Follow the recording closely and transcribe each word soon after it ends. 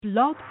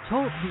Blog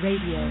Talk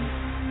Radio.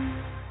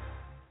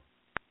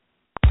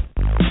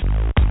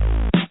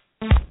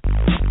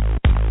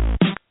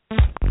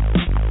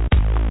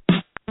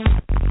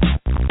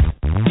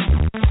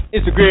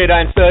 It's the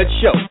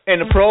GridironStuds show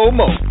and the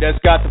promo that's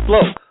got the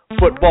flow.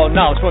 Football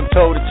knowledge from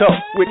toe to toe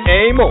with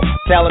Amo,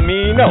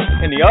 Calamino,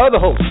 and the other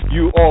host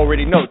you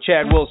already know,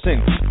 Chad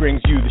Wilson, brings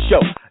you the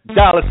show.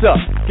 Dial us up,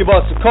 give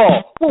us a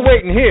call. We're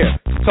waiting here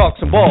to talk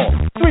some ball.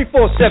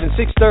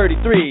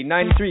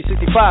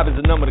 347-633-9365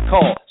 is the number to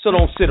call. So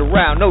don't sit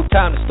around, no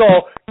time to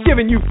stall.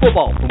 Giving you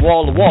football from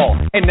wall to wall.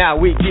 And now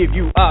we give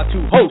you our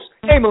two hosts,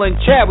 Emil and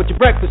Chad, with your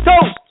breakfast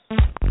toast.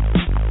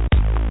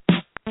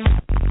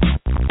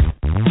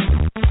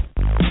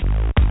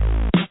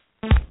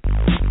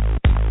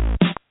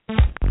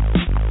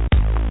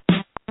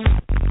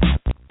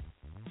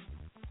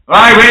 All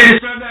right, ready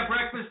to serve that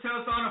breakfast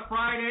toast on a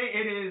Friday.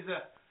 It is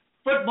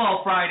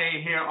Football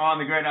Friday here on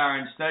the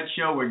GridironStuds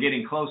show. We're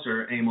getting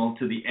closer, Emil,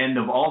 to the end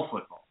of all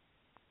football.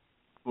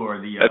 For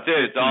the That's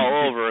it. It's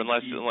all over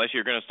unless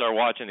you're going to start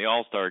watching the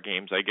All-Star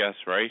games, I guess,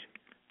 right?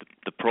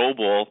 The Pro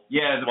Bowl.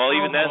 Yeah.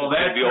 Even then, it's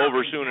going to be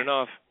over soon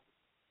enough.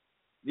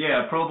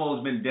 Yeah, Pro Bowl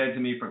has been dead to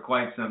me for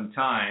quite some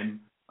time.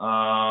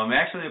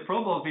 Actually, the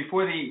Pro Bowl is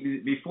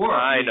before.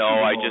 I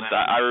know.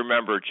 I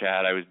remember,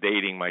 Chad. I was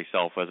dating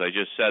myself as I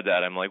just said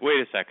that. I'm like,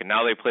 wait a second.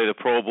 Now they play the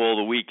Pro Bowl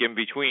the week in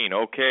between.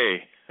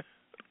 Okay.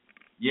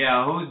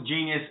 Yeah, whose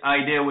genius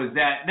idea was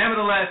that?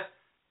 Nevertheless,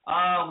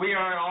 we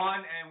are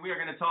on, and we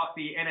are going to talk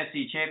the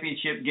NFC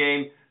Championship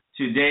game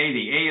today,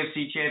 the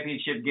AFC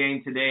Championship game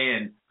today,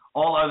 and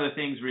all other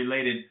things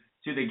related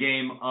to the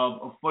game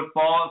of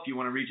football. If you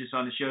want to reach us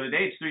on the show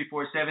today, it's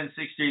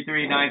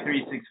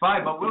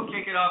 347-633-9365. But we'll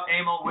kick it off,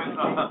 Emil, with,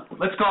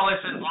 let's call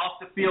this an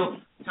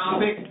off-the-field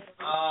topic.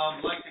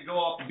 Like to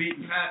go off the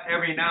beaten path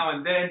every now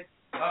and then.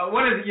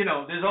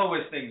 There's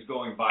always things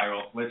going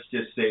viral. Let's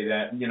just say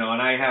that.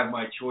 And I have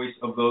my choice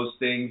of those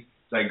things.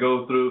 As I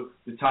go through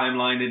the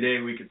timeline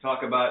today, we could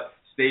talk about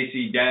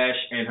Stacey Dash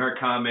and her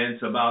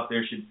comments about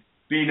there should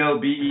be no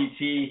BET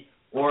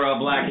or a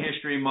Black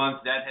History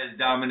Month. That has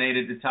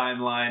dominated the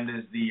timeline.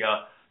 There's the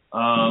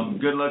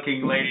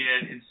good-looking lady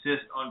that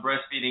insists on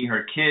breastfeeding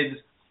her kids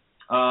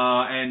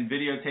and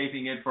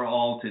videotaping it for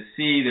all to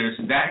see. There's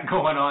that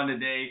going on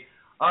today.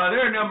 There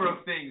are a number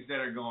of things that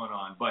are going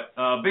on. But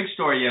big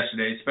story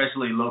yesterday,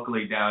 especially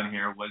locally down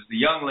here, was the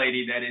young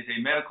lady that is a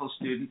medical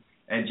student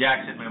at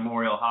Jackson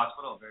Memorial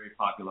Hospital, a very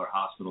popular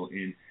hospital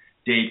in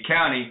Dade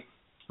County,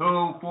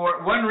 who,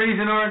 for one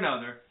reason or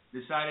another,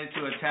 decided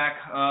to attack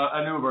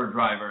an Uber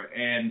driver.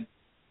 And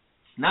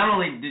not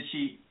only did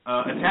she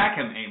attack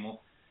him,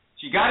 Emil,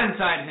 she got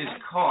inside his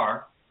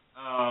car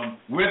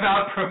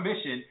without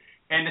permission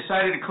and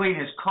decided to clean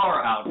his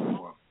car out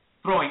for him,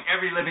 throwing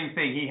every living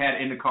thing he had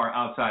in the car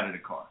outside of the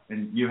car.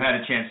 And you had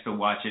a chance to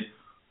watch it.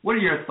 What are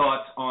your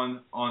thoughts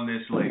on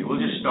this lady? We'll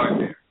just start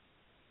there.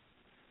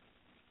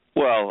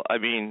 Well, I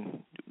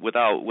mean,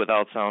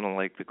 without sounding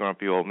like the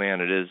grumpy old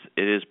man, it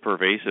is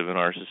pervasive in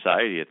our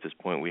society at this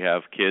point. We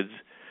have kids,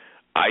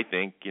 I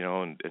think,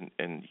 and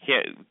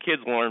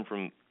kids learn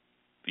from,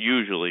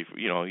 usually,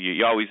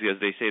 you always, as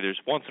they say,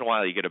 there's once in a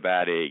while you get a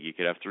bad egg. You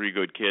could have three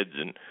good kids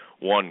and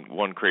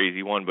one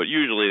crazy one, but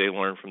usually they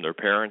learn from their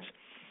parents.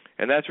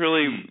 And that's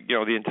really,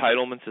 the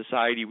entitlement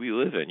society we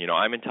live in.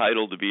 I'm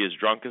entitled to be as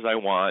drunk as I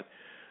want,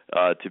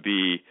 to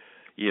be,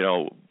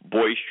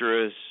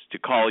 boisterous, to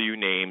call you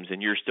names,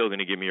 and you're still going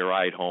to give me a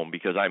ride home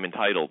because I'm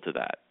entitled to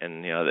that.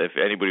 And, if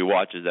anybody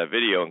watches that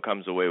video and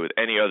comes away with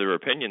any other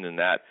opinion than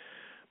that,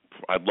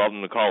 I'd love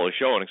them to call a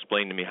show and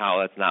explain to me how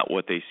that's not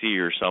what they see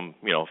or some,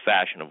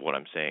 fashion of what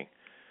I'm saying.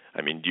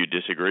 I mean, do you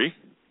disagree?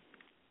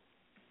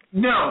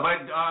 No,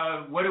 but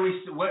what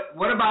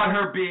about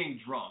her being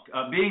drunk?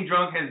 Being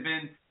drunk has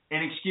been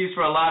an excuse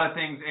for a lot of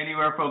things,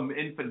 anywhere from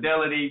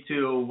infidelity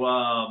to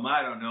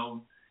I don't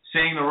know,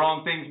 saying the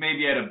wrong things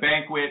maybe at a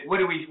banquet. What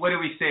do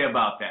we say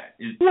about that?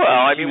 Wait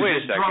a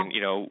second.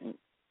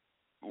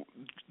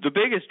 The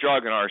biggest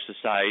drug in our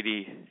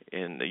society,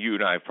 and you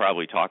and I have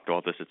probably talked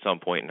about this at some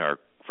point in our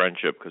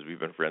friendship because we've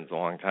been friends a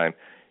long time,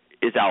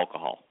 is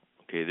alcohol.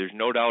 Okay, there's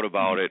no doubt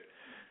about it.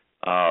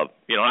 I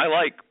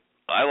like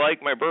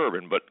my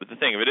bourbon, but the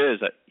thing of it is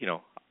that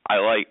I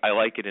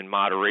like it in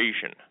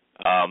moderation.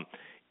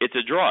 It's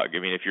a drug. I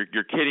mean, if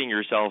you're kidding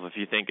yourself if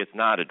you think it's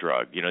not a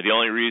drug. The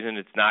only reason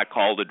it's not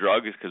called a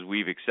drug is because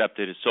we've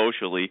accepted it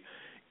socially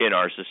in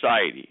our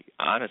society.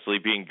 Honestly,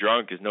 being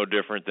drunk is no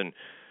different than,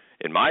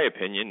 in my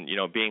opinion,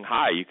 being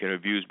high. You can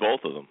abuse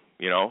both of them.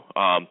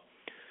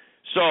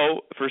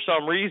 So for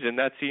some reason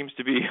that seems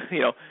to be,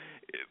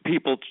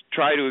 people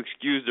try to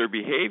excuse their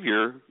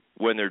behavior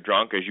when they're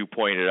drunk, as you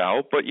pointed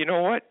out. But you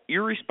know what?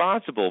 You're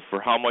responsible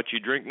for how much you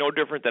drink. No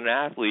different than an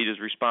athlete is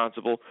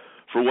responsible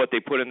for what they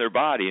put in their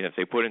body. And if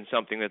they put in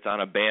something that's on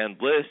a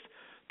banned list,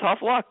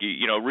 tough luck.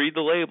 Read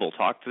the label,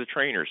 talk to the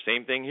trainer.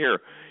 Same thing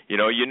here. If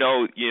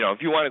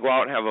you want to go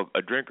out and have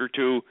a drink or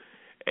two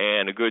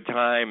and a good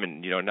time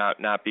and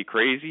not be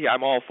crazy,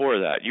 I'm all for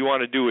that. You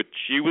want to do what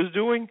she was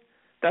doing?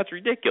 That's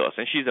ridiculous.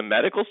 And she's a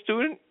medical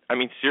student? I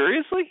mean,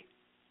 seriously?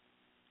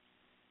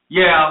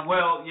 Yeah,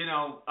 well,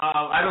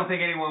 I don't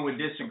think anyone would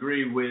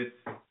disagree with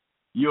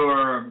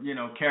your,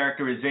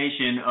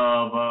 characterization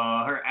of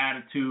her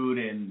attitude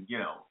and,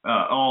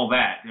 all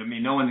that. I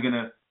mean, no one's going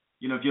to,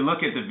 if you look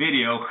at the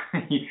video,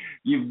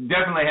 you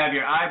definitely have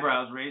your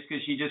eyebrows raised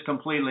because she just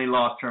completely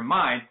lost her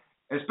mind,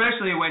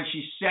 especially when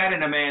she sat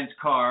in a man's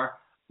car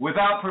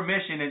without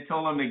permission and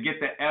told him to get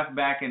the F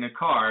back in the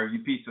car,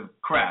 you piece of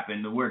crap.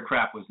 And the word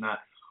crap was not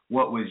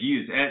what was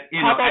used. And,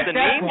 How about at the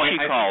that names point,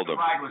 she I called think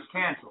the him? ride was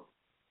canceled.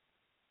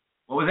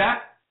 What was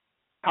that?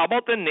 How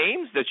about the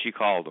names that she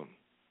called him?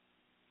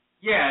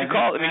 Yeah,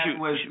 she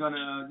was going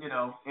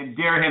to,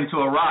 endear him to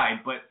a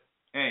ride. But,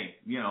 hey,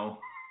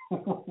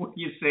 what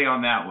do you say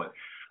on that one?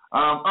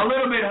 A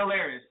little bit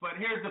hilarious, but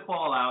here's the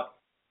fallout.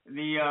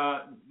 The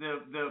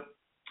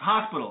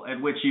hospital at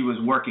which she was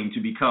working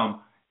to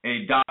become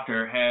a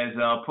doctor has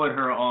put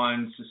her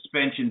on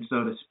suspension,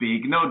 so to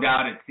speak. No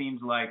doubt it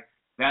seems like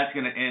that's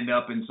going to end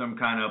up in some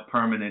kind of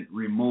permanent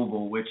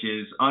removal, which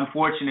is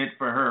unfortunate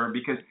for her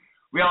because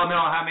we all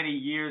know how many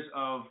years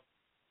of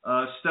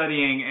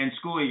studying and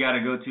school you got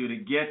to go to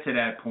get to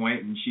that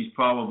point, and she's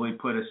probably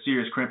put a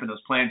serious crimp in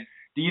those plans.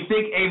 Do you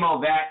think, Amo,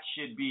 that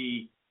should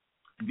be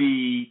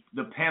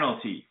the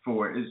penalty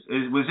for it?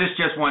 Was this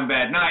just one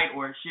bad night,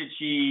 or should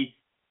she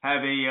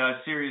have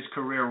a serious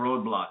career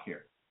roadblock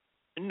here?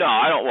 No,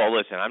 I don't. Well,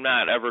 listen, I'm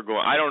not ever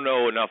going. I don't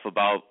know enough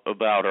about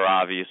her,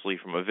 obviously,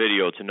 from a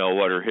video to know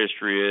what her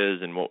history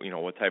is and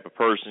what type of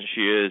person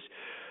she is.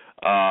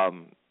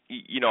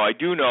 I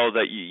do know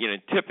that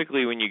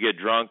typically when you get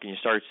drunk and you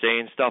start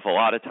saying stuff, a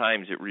lot of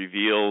times it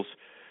reveals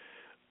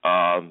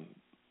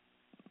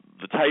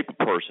the type of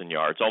person you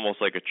are. It's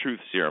almost like a truth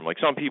serum. Like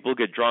some people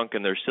get drunk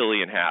and they're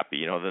silly and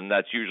happy, then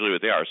that's usually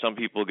what they are. Some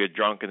people get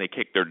drunk and they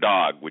kick their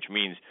dog, which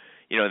means,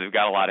 they've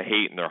got a lot of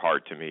hate in their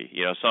heart to me.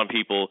 Some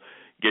people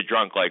get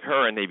drunk like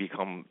her and they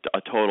become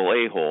a total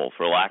a-hole,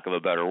 for lack of a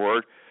better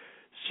word.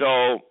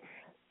 So,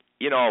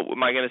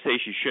 am I going to say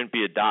she shouldn't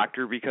be a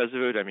doctor because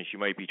of it? I mean, she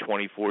might be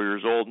 24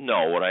 years old.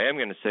 No, what I am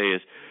going to say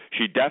is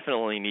she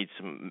definitely needs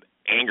some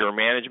anger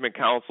management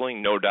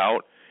counseling, no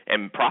doubt,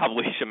 and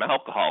probably some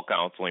alcohol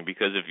counseling,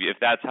 because if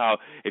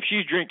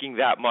she's drinking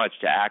that much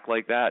to act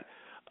like that,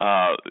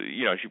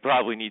 she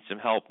probably needs some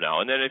help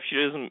now. And then if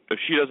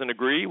she doesn't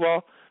agree,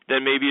 well,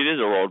 then maybe it is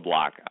a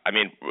roadblock. I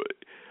mean,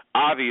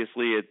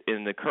 obviously,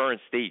 in the current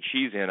state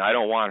she's in, I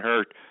don't want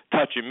her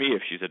touching me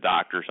if she's a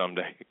doctor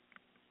someday.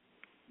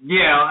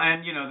 Yeah,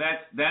 and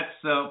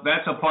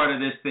that's a part of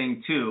this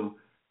thing too.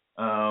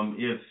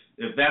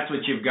 If that's what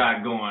you've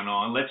got going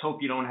on, let's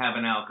hope you don't have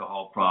an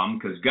alcohol problem,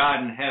 because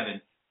God in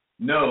heaven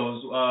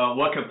knows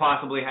what could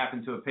possibly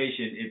happen to a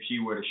patient if she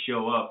were to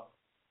show up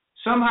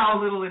somehow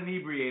a little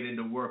inebriated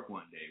to work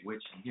one day,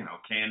 which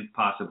can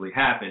possibly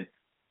happen.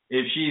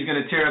 If she's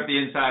going to tear up the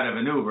inside of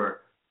an Uber,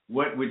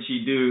 what would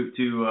she do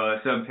to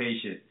some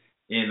patient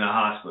in the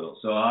hospital?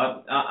 So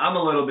I'm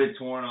a little bit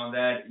torn on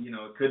that.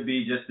 It could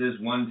be just this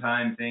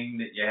one-time thing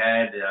that you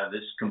had,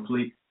 this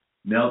complete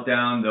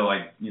meltdown, though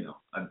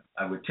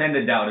I would tend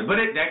to doubt it. But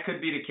that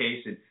could be the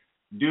case. And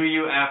do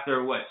you,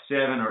 after,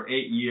 7 or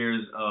 8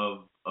 years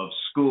of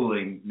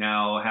schooling,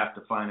 now have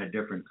to find a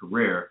different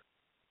career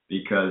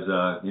because,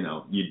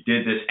 you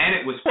did this and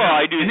it was fun? Well,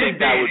 I do think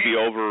that would be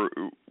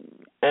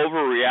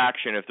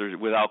overreaction if there's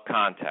without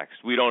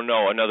context. We don't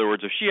know. In other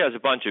words, if she has a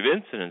bunch of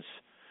incidents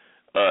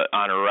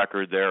on her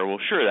record there, well,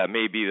 sure, that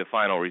may be the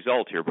final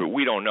result here, but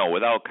we don't know.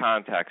 Without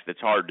context,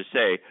 it's hard to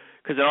say,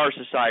 because in our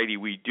society,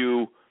 we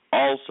do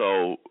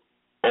also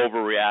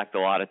overreact a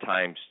lot of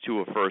times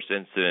to a first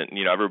incident.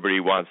 Everybody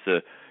wants to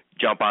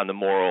jump on the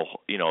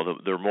moral,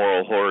 their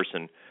moral horse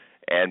and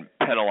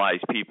penalize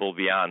people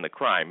beyond the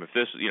crime. If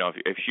this,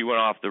 if she went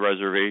off the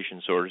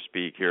reservation, so to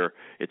speak, here,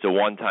 it's a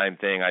one-time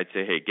thing. I'd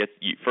say, hey,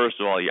 first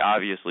of all, you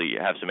obviously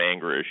have some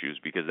anger issues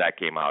because that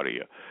came out of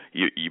you.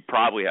 You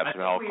probably have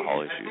some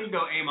alcohol issues.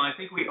 I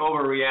think we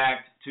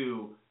overreact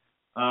to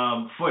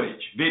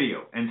footage,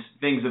 video, and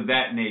things of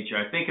that nature.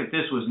 I think if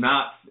this were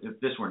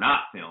not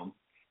filmed,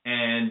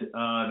 and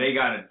they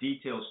got a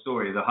detailed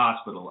story of the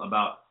hospital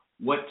about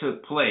what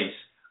took place,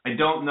 I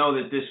don't know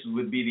that this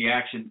would be the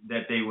action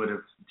that they would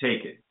have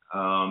taken.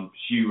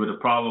 She would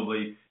have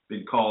probably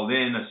been called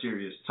in, a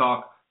serious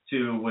talk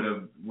to would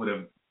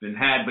have been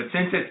had. But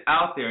since it's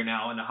out there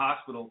now, and the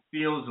hospital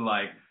feels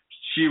like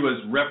she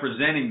was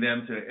representing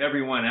them to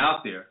everyone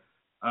out there,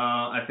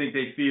 I think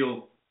they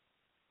feel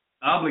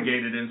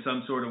obligated in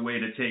some sort of way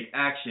to take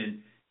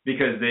action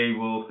because they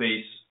will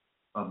face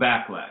a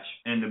backlash.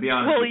 And to be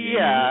honest with you,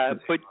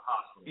 but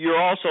you're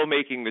also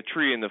making the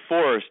tree in the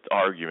forest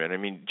argument. I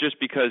mean, just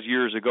because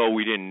years ago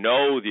we didn't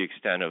know the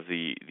extent of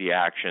the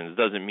actions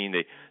doesn't mean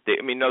they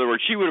I mean, in other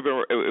words, she would have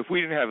been, if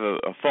we didn't have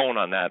a phone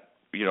on that,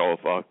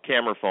 a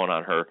camera phone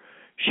on her,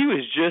 she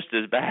was just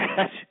as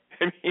bad.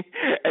 I mean,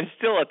 and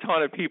still a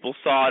ton of people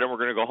saw it and we're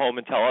going to go home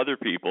and tell other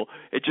people.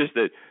 It's just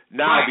that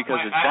now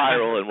because it's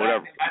viral and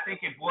whatever. I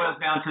think it boils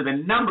down to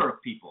the number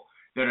of people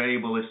that are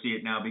able to see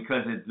it now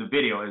because the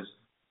video has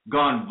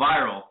gone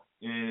viral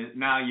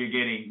now you're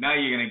going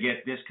to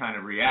get this kind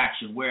of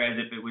reaction. Whereas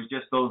if it was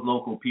just those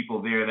local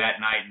people there that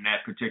night in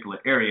that particular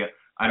area,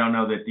 I don't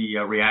know that the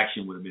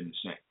reaction would have been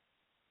the same.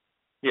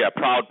 Yeah,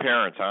 proud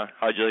parents, huh?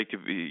 How'd you like to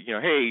be?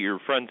 Hey, your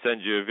friend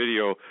sends you a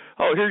video.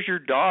 Oh, here's your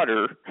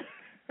daughter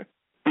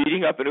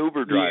beating up an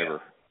Uber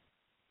driver.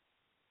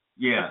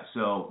 Yeah.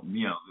 So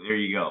there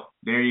you go.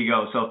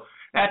 So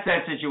that's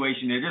that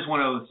situation there. Just one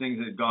of those things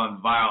that's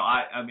gone viral.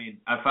 I mean,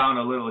 I found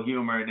a little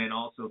humor and then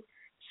also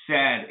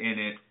sad in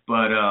it,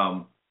 but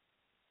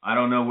I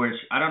don't know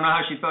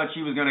how she thought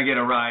she was going to get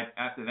a ride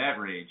after that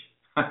rage.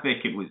 I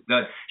think it was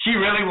done. She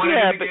really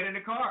wanted to get in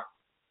the car.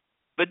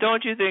 But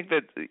don't you think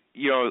that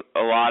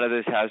a lot of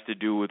this has to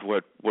do with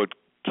what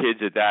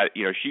kids at that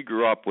she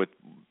grew up with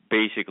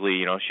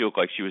basically she looked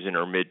like she was in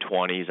her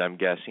mid-20s, I'm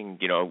guessing.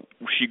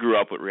 She grew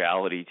up with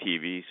reality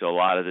TV, so a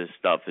lot of this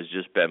stuff has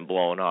just been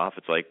blown off.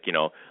 It's like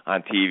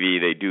on TV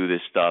they do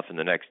this stuff and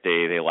the next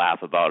day they laugh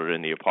about it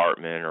in the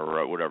apartment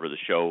or whatever the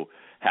show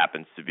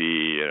happens to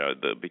be,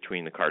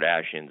 between the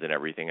Kardashians and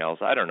everything else.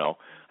 I don't know.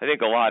 I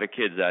think a lot of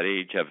kids that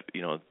age have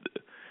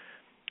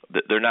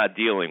they're not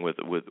dealing with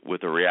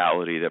a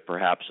reality that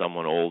perhaps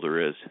someone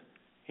older is.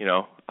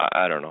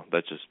 I don't know.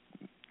 That's just,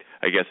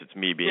 I guess it's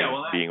me being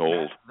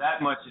old.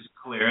 That much is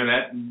clear.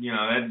 That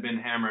that's been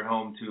hammered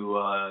home to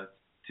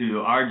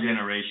our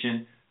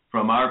generation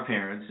from our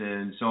parents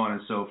and so on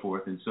and so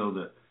forth. And so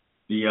the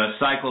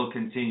cycle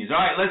continues. All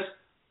right,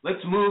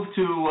 let's move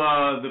to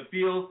the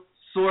field.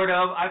 Sort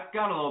of. I've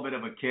got a little bit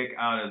of a kick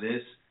out of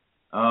this.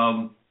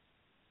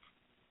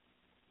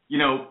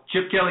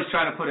 Chip Kelly's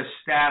trying to put a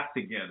staff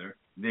together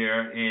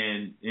there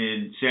in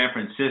San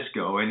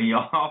Francisco, and he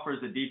offers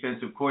the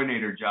defensive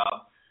coordinator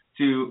job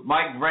to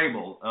Mike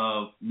Vrabel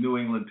of New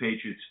England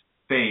Patriots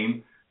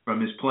fame from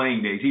his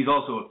playing days. He's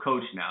also a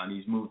coach now, and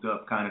he's moved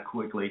up kind of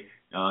quickly.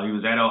 He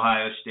was at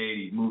Ohio State.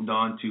 He moved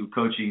on to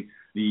coaching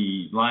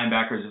the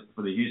linebackers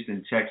for the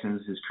Houston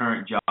Texans, his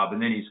current job, and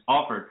then he's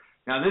offered.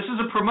 Now, this is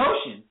a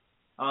promotion.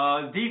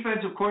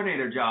 Defensive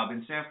coordinator job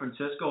in San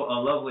Francisco, a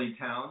lovely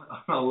town,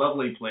 a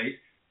lovely place,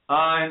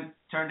 and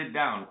turned it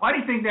down. Why do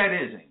you think that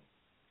is, Ing?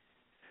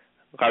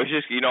 I was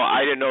just,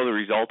 I didn't know the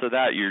result of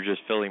that. You're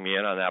just filling me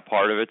in on that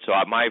part of it. So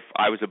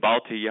I was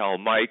about to yell,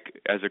 Mike,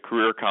 as a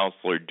career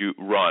counselor, do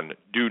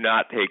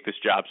not take this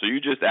job. So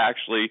you just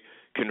actually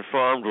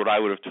confirmed what I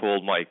would have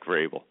told Mike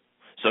Vrabel.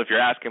 So if you're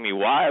asking me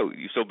why,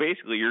 so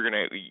basically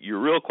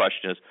your real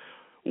question is,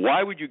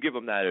 why would you give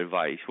him that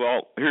advice?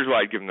 Well, here's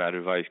why I'd give him that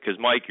advice. Because,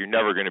 Mike, you're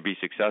never going to be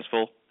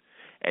successful,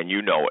 and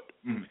you know it.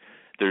 Mm.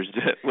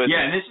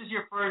 And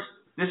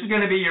this is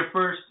going to be your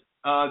first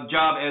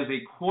job as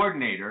a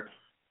coordinator.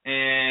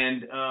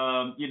 And,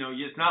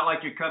 it's not like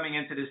you're coming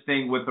into this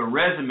thing with a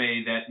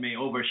resume that may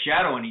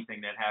overshadow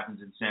anything that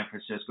happens in San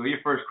Francisco. Your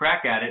first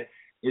crack at it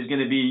is going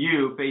to be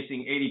you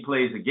facing 80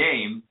 plays a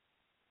game,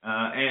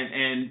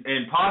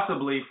 and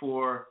possibly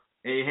for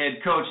a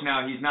head coach.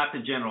 Now, he's not the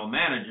general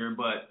manager,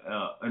 but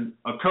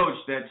a coach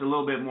that's a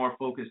little bit more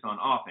focused on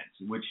offense,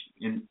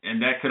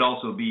 and that could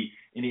also be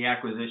in the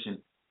acquisition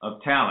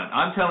of talent.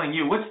 I'm telling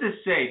you, what's this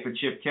say for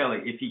Chip Kelly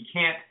if he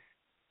can't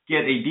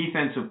get a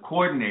defensive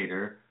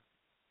coordinator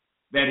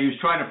that he was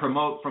trying to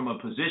promote from a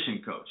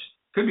position coach?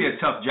 Could be a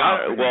tough job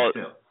for him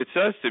still. It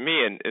says to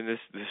me, and this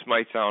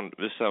might sound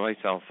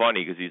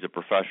funny because he's a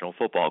professional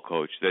football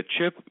coach, that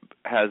Chip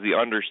has the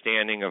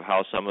understanding of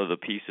how some of the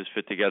pieces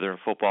fit together in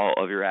football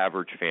of your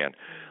average fan.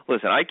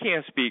 Listen, I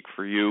can't speak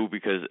for you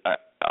because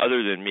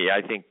other than me,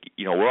 I think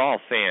we're all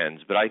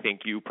fans, but I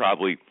think you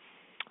probably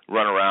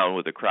run around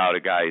with a crowd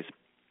of guys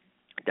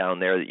down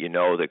there that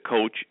that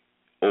coach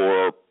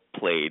or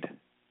played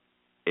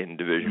in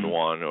Division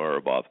I or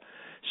above.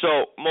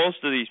 So most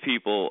of these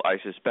people, I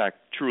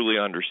suspect, truly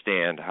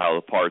understand how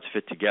the parts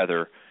fit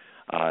together,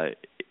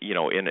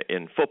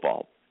 in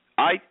football.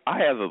 I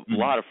have a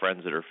lot of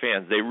friends that are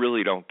fans. They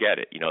really don't get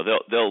it.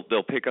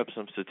 They'll pick up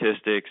some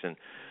statistics and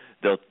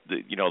they'll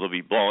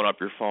be blowing up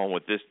your phone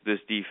with this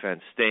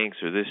defense stinks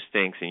or this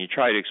stinks, and you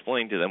try to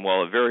explain to them,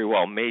 well, it very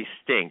well may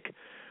stink,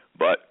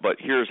 but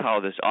here's how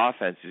this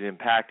offense is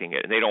impacting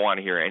it, and they don't want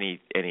to hear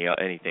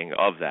anything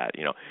of that,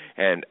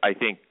 And I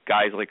think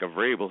guys like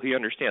Vrabel, he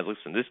understands.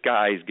 Listen, this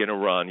guy is going to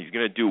run. He's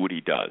going to do what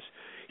he does.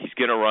 He's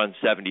going to run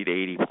 70 to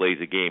 80 plays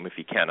a game if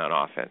he can on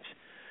offense.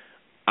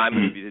 I'm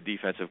going to be the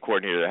defensive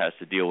coordinator that has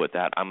to deal with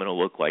that. I'm going to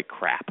look like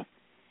crap.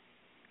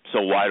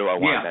 So why do I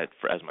want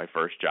that as my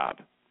first job?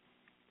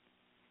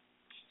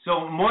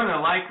 So more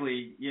than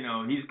likely,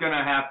 he's going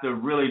to have to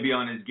really be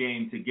on his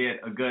game to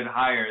get a good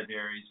hire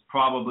there. He's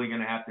probably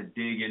going to have to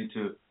dig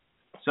into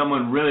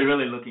someone really,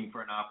 really looking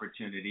for an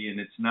opportunity, and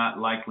it's not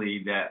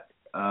likely that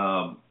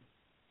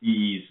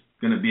he's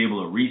going to be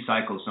able to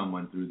recycle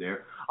someone through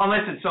there,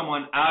 unless it's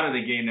someone out of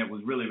the game that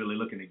was really, really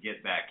looking to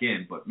get back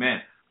in. But, man,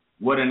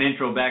 what an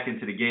intro back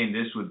into the game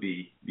this would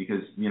be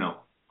because,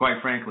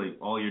 quite frankly,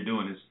 all you're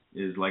doing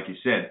is like you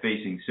said,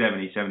 facing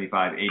 70,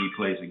 75, 80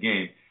 plays a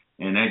game.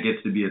 And that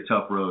gets to be a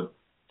tough road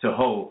to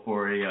hoe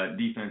for a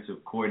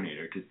defensive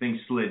coordinator because things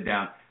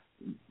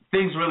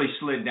really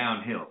slid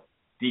downhill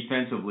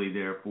defensively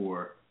there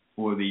for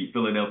for the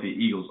Philadelphia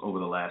Eagles over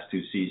the last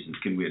 2 seasons.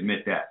 Can we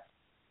admit that?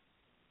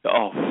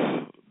 Oh,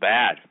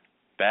 bad.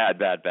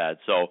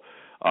 So,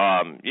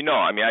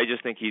 I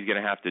just think he's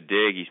going to have to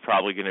dig. He's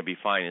probably going to be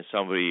finding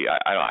somebody.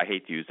 I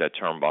hate to use that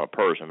term about a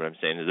person, but I'm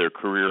saying that their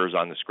career is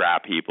on the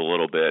scrap heap a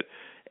little bit,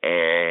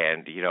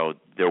 and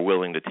they're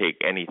willing to take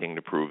anything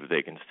to prove that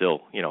they can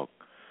still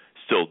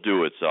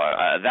do it. So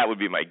that would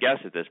be my guess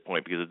at this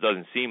point, because it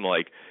doesn't seem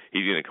like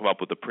he's going to come up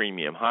with a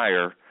premium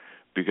hire,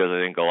 because I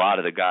think a lot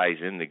of the guys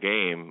in the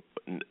game,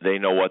 they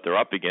know what they're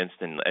up against.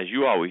 And as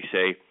you always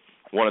say,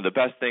 one of the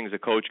best things a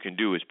coach can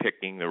do is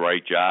picking the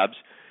right jobs.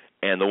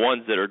 And the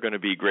ones that are going to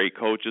be great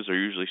coaches are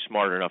usually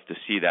smart enough to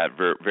see that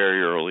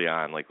very early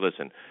on. Like,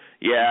 listen,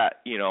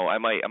 I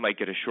might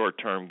get a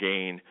short-term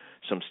gain,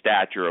 some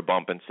stature, a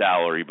bump in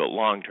salary, but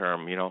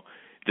long-term,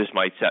 this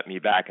might set me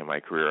back in my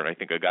career. And I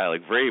think a guy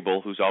like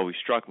Vrabel, who's always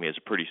struck me as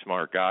a pretty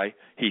smart guy,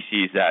 he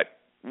sees that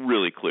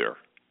really clear.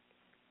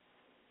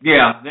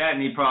 Yeah, that,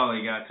 and he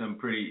probably got some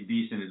pretty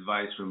decent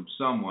advice from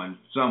someone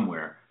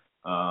somewhere,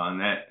 and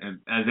that,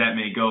 as that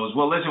may goes.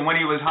 Well, listen, when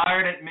he was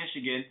hired at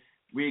Michigan,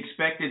 we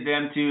expected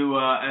them to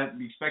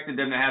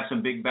have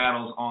some big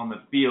battles on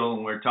the field,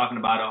 and we're talking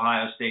about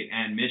Ohio State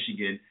and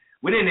Michigan.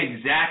 We didn't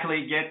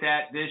exactly get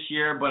that this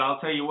year, but I'll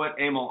tell you what,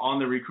 Emil, on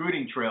the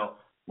recruiting trail,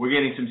 we're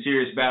getting some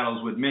serious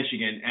battles with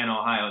Michigan and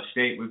Ohio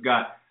State. We've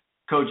got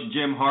Coach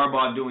Jim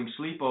Harbaugh doing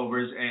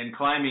sleepovers and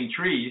climbing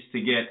trees to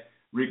get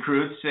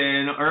recruits,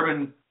 and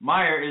Urban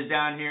Meyer is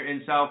down here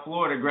in South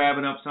Florida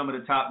grabbing up some of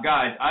the top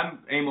guys. I'm,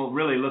 Emil,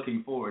 really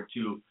looking forward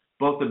to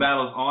both the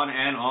battles on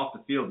and off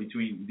the field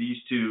between these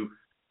two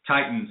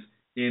titans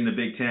in the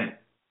Big Ten.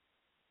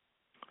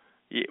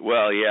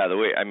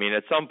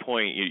 At some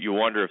point you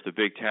wonder if the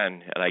Big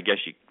Ten, and I guess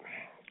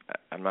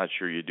I'm not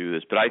sure you do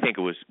this, but I think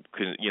it was,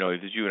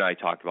 as you and I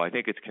talked about, I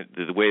think it's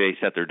the way they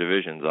set their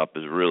divisions up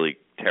is really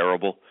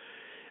terrible.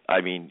 I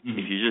mean,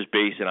 if you just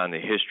base it on the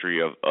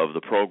history of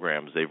the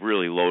programs, they've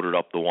really loaded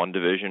up the one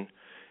division,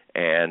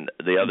 and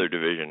the other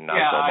division not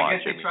so much. Yeah, I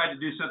guess they tried to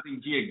do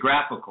something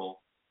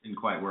geographical, didn't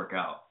quite work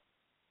out.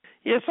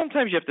 Yeah,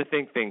 sometimes you have to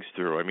think things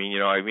through. I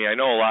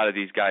know a lot of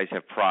these guys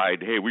have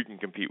pride. Hey, we can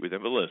compete with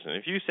them. But listen,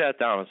 if you sat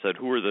down and said,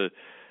 who are the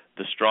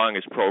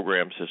strongest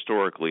programs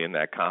historically in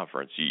that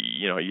conference,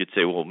 you'd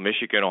say, well,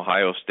 Michigan,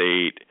 Ohio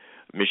State.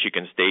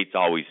 Michigan State's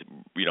always,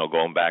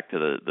 going back to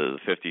the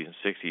 50s and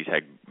 60s,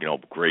 had,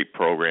 great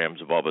programs.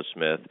 Bubba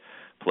Smith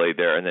played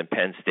there. And then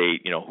Penn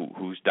State,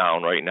 who's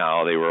down right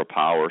now, they were a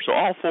power. So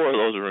all four of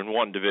those are in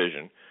one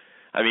division.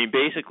 I mean,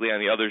 basically on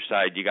the other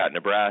side, you got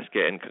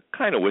Nebraska, and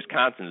kind of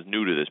Wisconsin's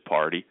new to this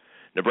party.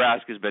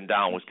 Nebraska's been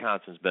down,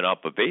 Wisconsin's been up,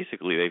 but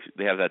basically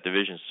they have that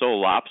division so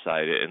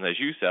lopsided. And as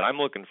you said, I'm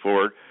looking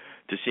forward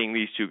to seeing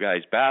these two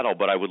guys battle,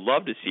 but I would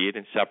love to see it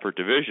in separate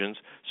divisions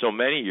so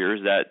many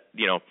years that,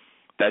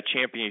 that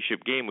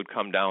championship game would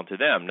come down to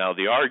them. Now,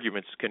 the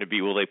argument's going to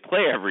be, will they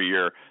play every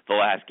year the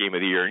last game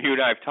of the year? And you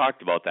and I have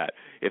talked about that.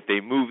 If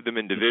they move them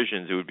in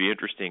divisions, it would be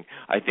interesting.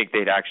 I think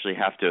they'd actually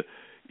have to,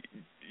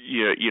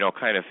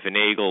 kind of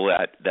finagle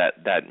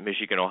that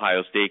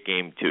Michigan-Ohio State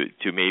game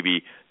to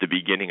maybe the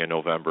beginning of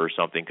November or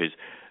something, because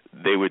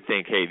they would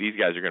think, hey, these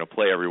guys are going to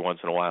play every once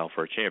in a while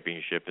for a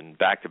championship, and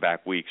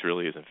back-to-back weeks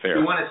really isn't fair.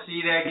 You want to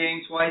see that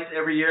game twice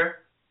every year?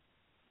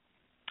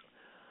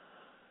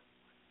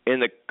 In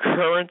the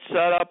current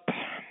setup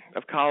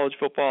of college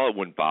football, it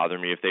wouldn't bother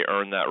me if they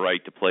earned that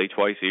right to play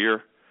twice a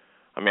year.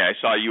 I mean, I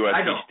saw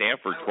USC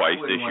Stanford twice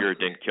this year. It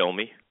didn't kill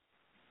me.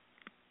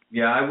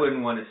 Yeah, I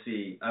wouldn't want to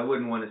see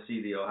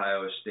the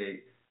Ohio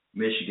State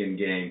Michigan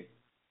game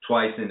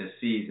twice in a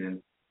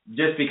season,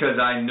 just because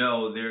I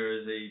know there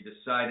is a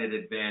decided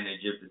advantage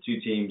if the two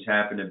teams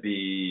happen to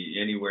be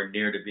anywhere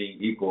near to being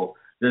equal.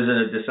 There's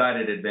a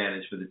decided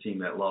advantage for the team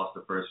that lost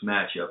the first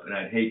matchup, and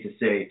I'd hate to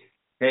say,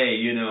 hey,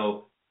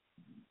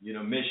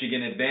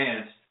 Michigan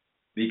advanced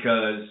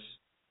because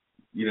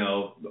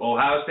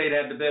Ohio State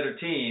had the better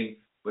team,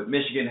 but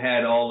Michigan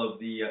had all of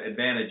the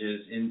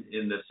advantages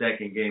in the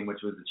second game,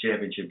 which was the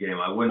championship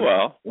game. I wouldn't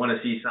want to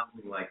see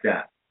something like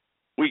that.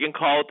 We can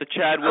call it the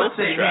Chad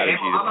Wilson strategy.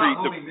 How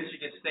about moving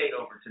Michigan State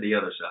over to the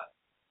other side?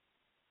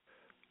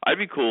 I'd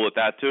be cool with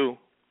that too.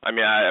 I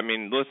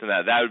mean, listen,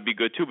 that would be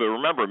good too. But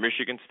remember,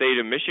 Michigan State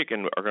and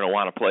Michigan are going to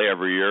want to play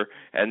every year,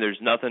 and there's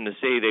nothing to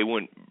say they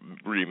wouldn't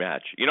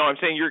rematch. You know what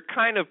I'm saying? You're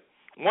kind of,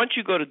 once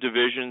you go to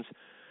divisions,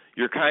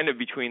 you're kind of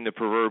between the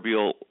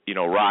proverbial,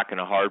 rock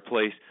and a hard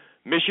place.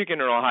 Michigan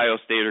and Ohio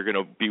State are going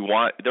to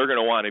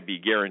want to be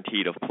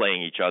guaranteed of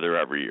playing each other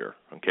every year,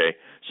 okay?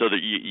 So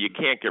that you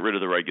can't get rid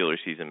of the regular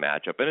season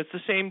matchup. And it's the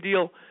same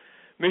deal,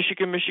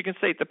 Michigan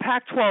State. The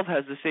Pac-12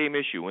 has the same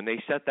issue. When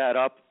they set that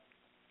up,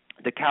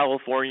 the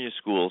California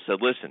schools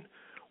said, listen,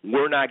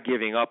 we're not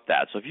giving up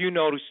that. So if you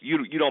notice, you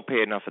don't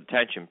pay enough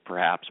attention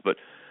perhaps, but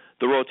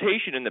the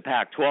rotation in the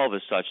Pac-12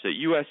 is such that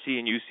USC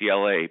and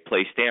UCLA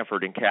play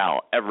Stanford and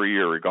Cal every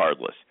year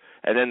regardless.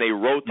 And then they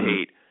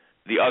rotate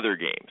the other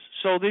games.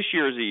 So this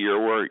year is a year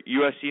where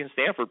USC and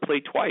Stanford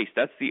play twice.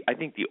 That's I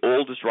think the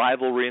oldest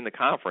rivalry in the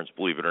conference,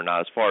 believe it or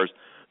not, as far as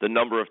the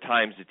number of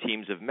times the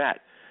teams have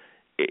met.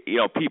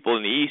 people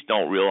in the East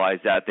don't realize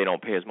that. They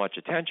don't pay as much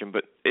attention,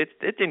 but it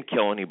didn't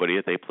kill anybody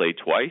if they played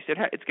twice.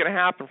 It's going to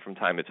happen from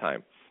time to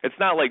time. It's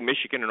not like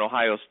Michigan and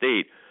Ohio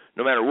State.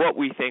 No matter what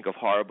we think of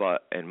Harbaugh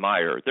and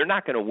Meyer, they're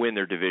not going to win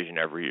their division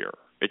every year.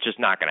 It's just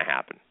not going to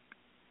happen.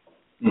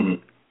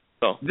 Mm-hmm.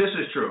 So this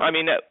is true. I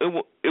mean, it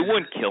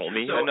wouldn't kill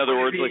me. So in other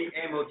words,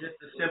 just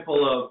as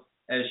simple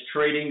as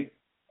trading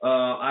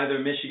either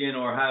Michigan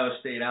or Ohio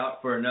State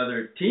out for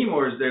another team,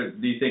 or do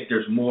you think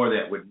there's more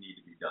that would need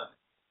to be done?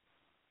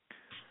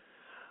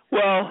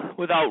 Well,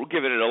 without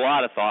giving it a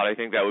lot of thought, I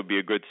think that would be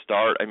a good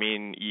start. I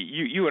mean,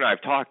 you and I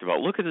have talked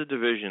about, look at the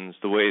divisions,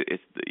 the way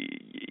it's,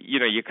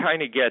 you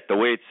kind of get the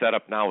way it's set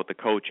up now with the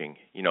coaching.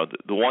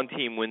 The one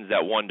team wins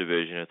that one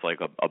division. It's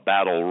like a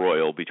battle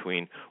royal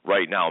between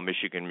right now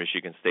Michigan,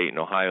 Michigan State, and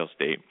Ohio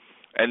State.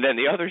 And then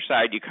the other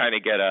side, you kind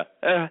of get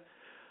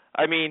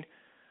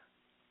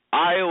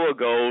Iowa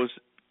goes,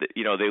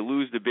 they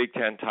lose the Big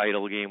Ten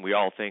title game. We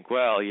all think,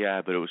 well,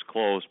 yeah, but it was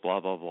close,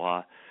 blah, blah,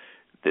 blah.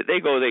 They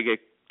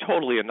get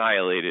totally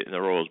annihilated in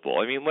the Rose Bowl.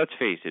 I mean, let's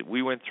face it.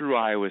 We went through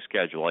Iowa's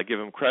schedule. I give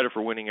them credit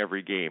for winning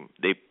every game.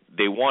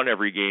 They won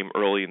every game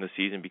early in the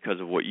season because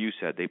of what you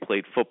said. They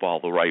played football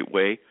the right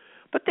way,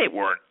 but they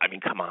weren't. I mean,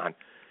 come on.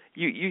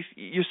 You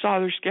saw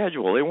their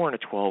schedule. They weren't a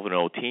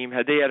 12-0 team.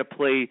 Had they had to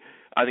play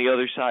on the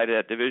other side of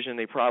that division,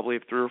 they probably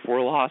have 3 or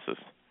 4 losses.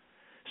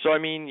 So I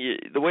mean,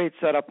 the way it's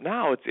set up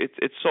now,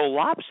 it's so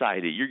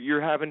lopsided. You're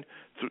having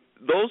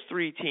those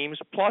 3 teams,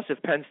 plus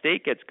if Penn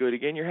State gets good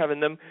again, you're having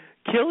them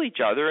kill each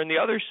other. And the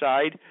other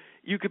side,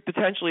 you could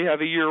potentially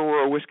have a year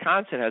where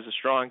Wisconsin has a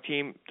strong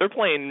team. They're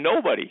playing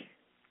nobody.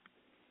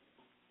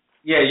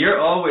 Yeah, you're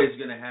always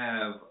going to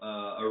have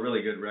a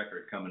really good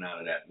record coming out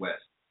of that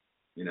West.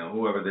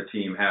 Whoever the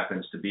team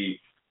happens to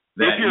be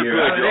that if you're year.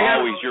 Good,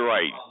 you're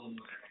right.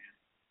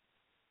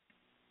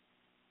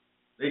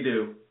 They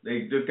do.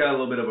 They've got a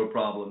little bit of a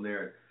problem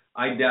there.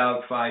 I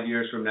doubt 5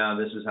 years from now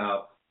this is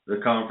how the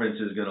conference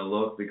is going to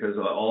look, because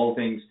all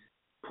things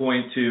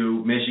point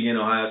to Michigan,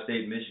 Ohio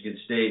State, Michigan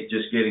State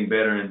just getting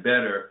better and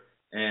better,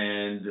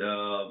 and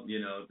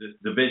the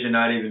division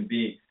not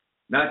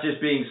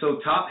just being so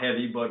top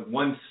heavy, but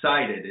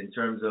one-sided in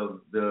terms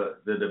of the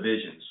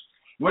divisions.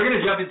 We're going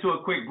to jump into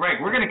a quick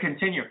break. We're going to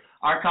continue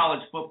our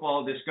college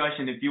football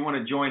discussion. If you want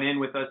to join in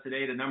with us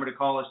today, the number to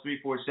call is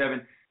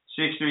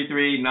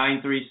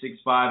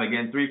 347-633-9365.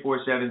 Again,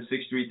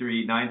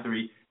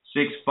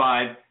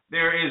 347-633-9365.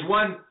 There is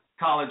one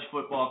college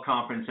football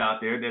conference out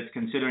there that's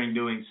considering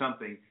doing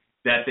something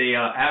that they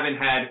haven't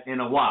had in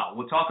a while.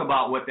 We'll talk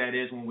about what that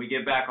is when we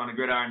get back on the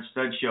Gridiron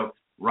Studs show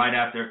right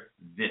after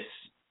this.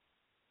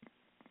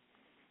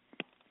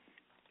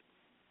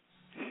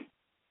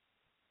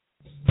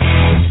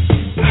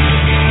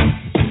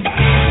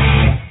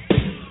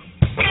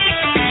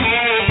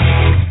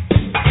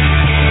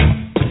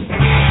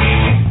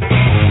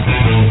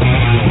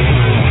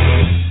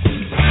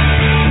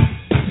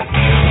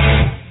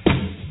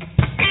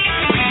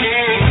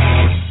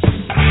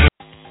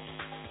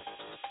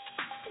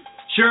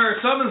 Sure,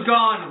 summer's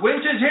gone,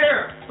 winter's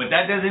here, but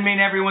that doesn't mean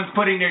everyone's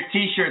putting their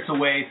T-shirts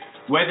away.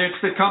 Whether it's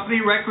the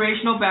company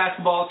recreational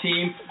basketball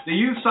team, the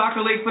youth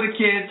soccer league for the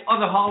kids, or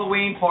the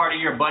Halloween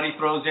party your buddy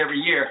throws every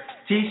year,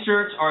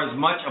 T-shirts are as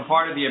much a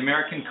part of the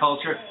American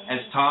culture as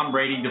Tom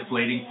Brady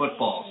deflating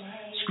footballs.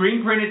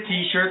 Screen-printed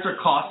T-shirts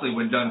are costly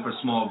when done for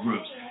small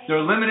groups.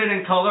 They're limited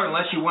in color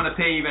unless you want to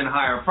pay even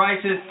higher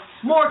prices.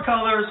 More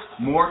colors,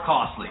 more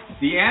costly.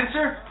 The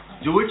answer?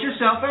 Do it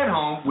yourself at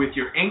home with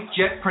your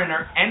inkjet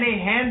printer and a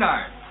hand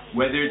iron.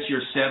 Whether it's your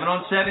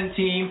 7-on-7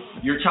 team,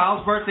 your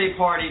child's birthday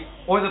party,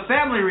 or the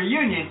family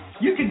reunion,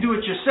 you can do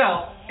it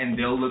yourself and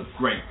they'll look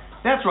great.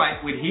 That's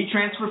right, with heat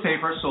transfer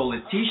paper sold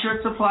at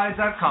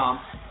tshirtsupplies.com,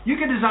 you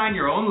can design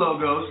your own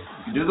logos,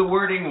 you can do the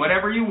wording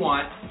whatever you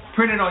want,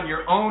 print it on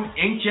your own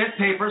inkjet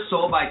paper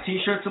sold by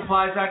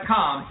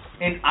tshirtsupplies.com,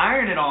 and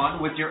iron it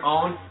on with your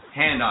own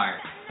hand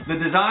iron. The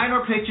design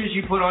or pictures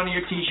you put onto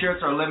your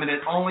T-shirts are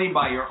limited only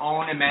by your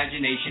own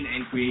imagination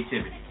and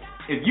creativity.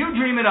 If you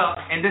dream it up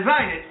and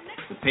design it,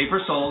 the paper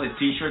sold at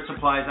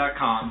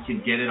tshirtsupplies.com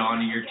can get it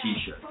onto your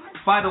T-shirt.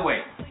 By the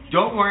way,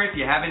 don't worry if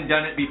you haven't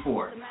done it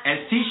before.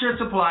 As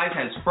T-Shirt Supplies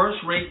has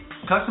first-rate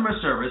customer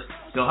service,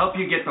 they'll help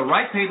you get the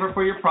right paper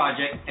for your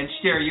project and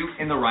steer you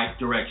in the right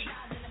direction.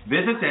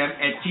 Visit them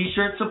at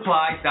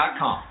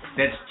tshirtsupplies.com.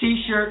 That's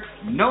T-shirt,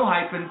 no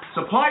hyphen,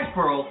 supplies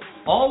plural,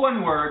 all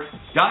one word,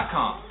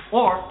 .com.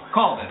 Or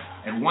call them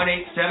at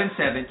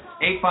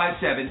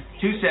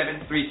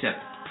 1-877-857-2737.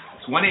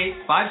 It's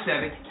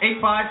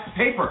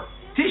 1-857-85-PAPER.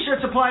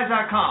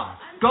 tshirtsupplies.com.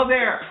 Go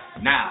there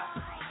now.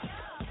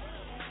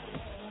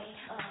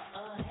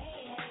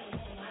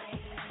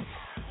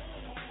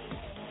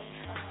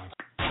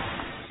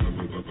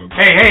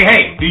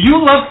 Hey. Do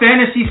you love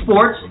fantasy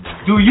sports?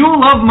 Do you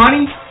love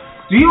money?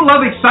 Do you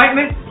love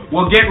excitement?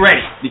 Well, get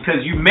ready,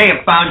 because you may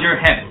have found your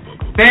heaven.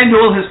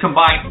 FanDuel has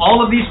combined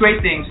all of these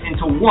great things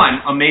into one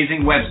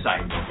amazing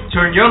website.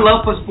 Turn your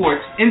love for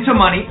sports into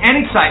money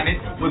and excitement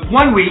with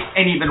 1 week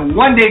and even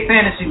 1 day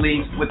fantasy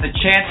leagues with a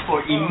chance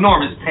for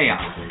enormous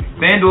payouts.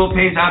 FanDuel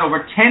pays out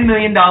over $10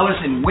 million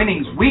in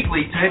winnings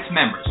weekly to its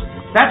members.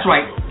 That's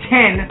right,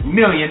 $10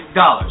 million.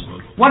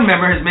 One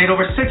member has made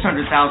over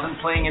 $600,000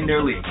 playing in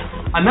their league.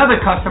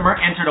 Another customer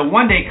entered a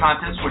one-day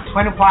contest for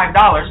 $25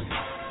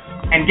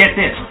 and get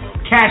this,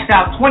 cashed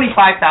out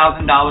 $25,000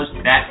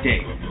 that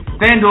day.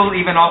 FanDuel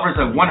even offers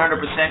a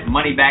 100%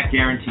 money-back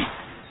guarantee.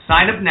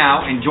 Sign up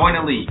now and join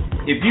a league.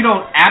 If you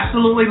don't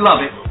absolutely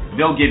love it,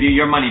 they'll give you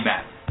your money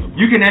back.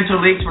 You can enter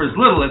leagues for as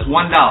little as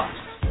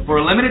 $1. For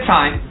a limited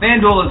time,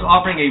 FanDuel is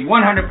offering a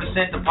 100%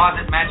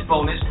 deposit match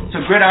bonus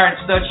to Gridiron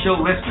Studs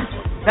Show listeners.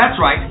 That's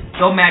right,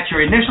 they'll match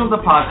your initial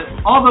deposit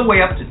all the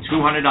way up to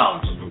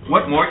 $200.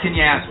 What more can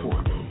you ask for?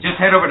 Just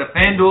head over to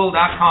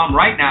FanDuel.com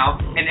right now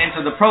and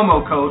enter the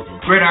promo code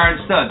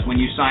GridironStuds when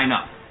you sign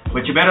up.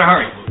 But you better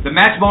hurry. The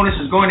match bonus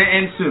is going to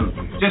end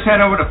soon. Just head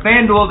over to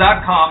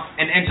FanDuel.com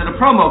and enter the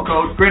promo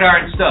code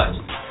GridironStuds.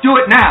 Do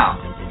it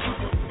now!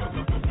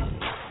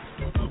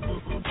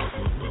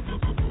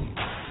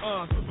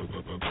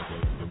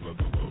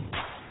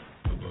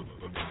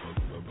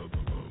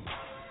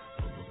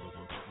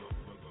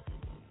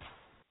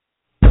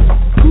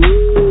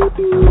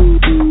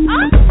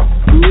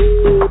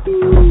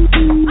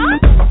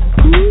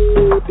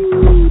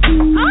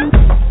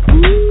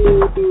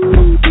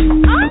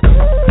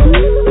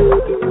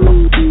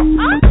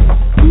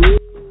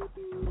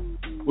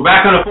 We're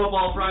back on a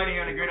Football Friday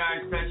on the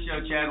Gridiron Studs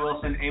Show. Chad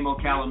Wilson, Amo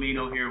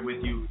Calamino here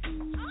with you.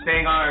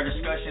 Staying on our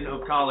discussion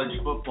of college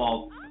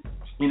football,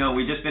 you know,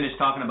 we just finished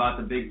talking about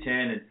the Big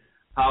Ten and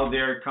how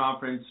their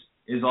conference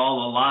is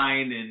all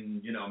aligned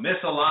and, you know,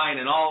 misaligned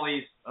and all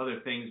these other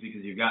things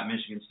because you've got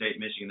Michigan State,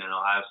 Michigan, and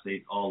Ohio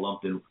State all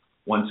lumped in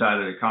one side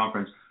of the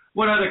conference.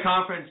 One other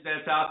conference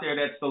that's out there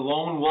that's the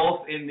lone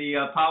wolf in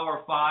the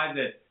Power Five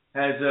that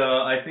has,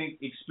 I think,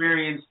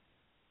 experienced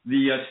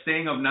the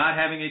sting of not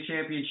having a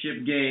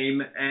championship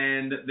game,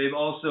 and they've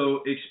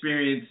also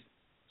experienced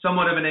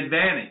somewhat of an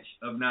advantage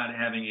of not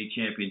having a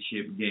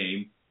championship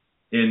game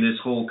in this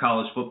whole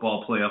college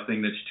football playoff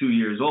thing that's 2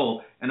 years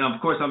old. And,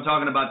 of course, I'm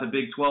talking about the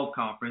Big 12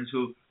 Conference,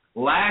 who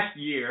last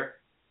year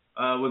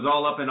was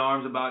all up in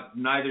arms about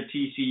neither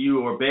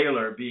TCU or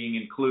Baylor being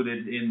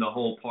included in the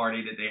whole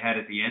party that they had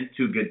at the end.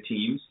 Two good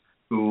teams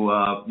who,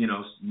 you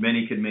know,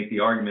 many could make the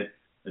argument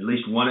at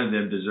least one of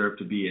them deserved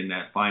to be in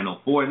that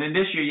Final Four. And then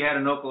this year you had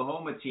an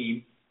Oklahoma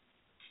team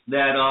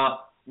that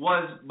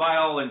was, by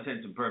all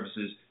intents and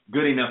purposes,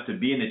 good enough to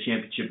be in the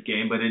championship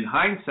game. But in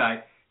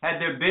hindsight, had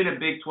there been a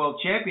Big 12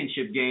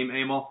 championship game,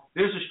 Emil,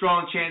 there's a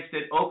strong chance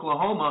that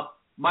Oklahoma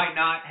might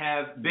not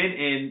have been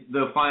in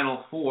the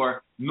Final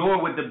Four,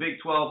 nor would the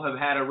Big 12 have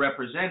had a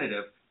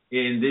representative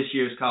in this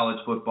year's college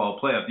football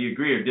playoff. Do you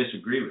agree or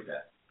disagree with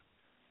that?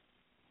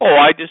 Oh,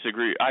 I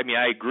disagree. I mean,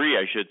 I agree,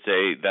 I should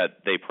say,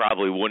 that they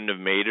probably wouldn't have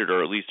made it,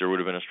 or at least there would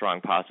have been a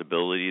strong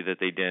possibility that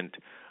they didn't.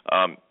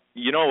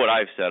 You know what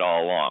I've said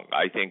all along.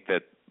 I think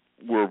that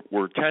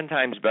we're 10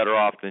 times better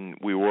off than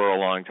we were a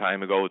long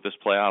time ago with this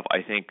playoff.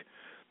 I think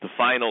the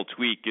final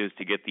tweak is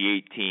to get the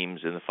 8 teams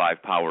in the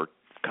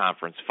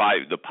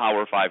the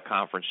Power 5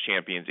 conference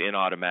champions in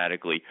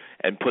automatically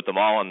and put them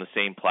all on the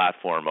same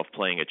platform of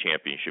playing a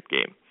championship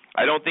game.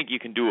 I don't think you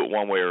can do it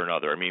one way or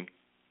another. I mean,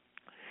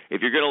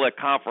 if you're going to let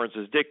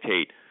conferences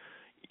dictate,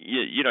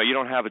 you know, you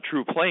don't have a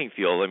true playing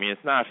field. I mean,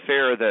 it's not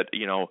fair that,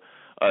 you know,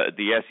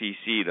 the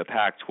SEC, the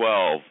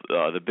Pac-12,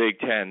 the Big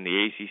Ten,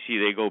 the ACC,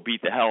 they go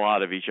beat the hell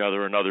out of each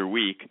other another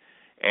week,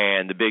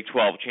 and the Big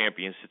 12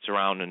 champion sits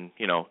around and,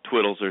 you know,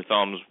 twiddles their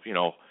thumbs, you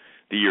know,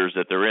 the years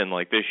that they're in,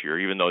 like this year,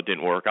 even though it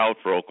didn't work out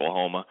for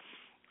Oklahoma.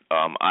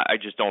 I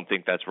just don't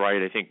think that's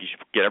right. I think you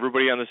should get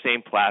everybody on the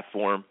same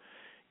platform,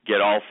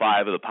 get all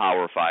 5 of the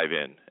Power 5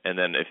 in. And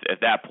then if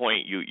at that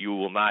point you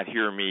will not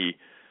hear me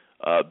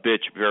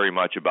bitch very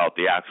much about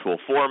the actual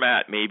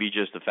format, maybe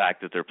just the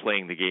fact that they're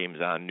playing the games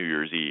on New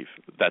Year's Eve.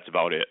 That's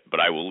about it. But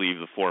I will leave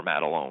the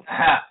format alone.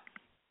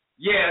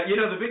 Yeah, you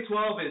know, the Big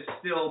 12 is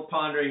still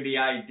pondering the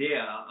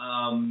idea.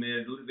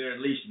 They're at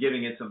least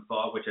giving it some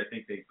thought, which I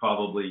think they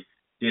probably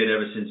did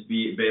ever since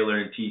Baylor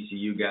and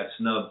TCU got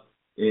snubbed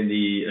in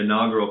the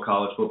inaugural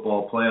college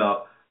football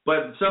playoff.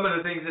 But some of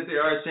the things that they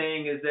are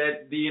saying is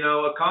that, you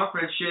know, a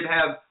conference should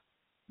have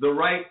the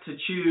right to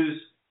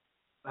choose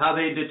how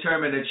they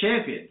determine a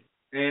champion.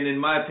 And in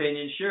my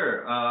opinion,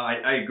 sure,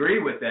 I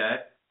agree with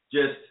that.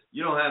 Just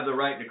you don't have the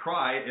right to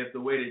cry if the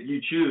way that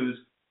you choose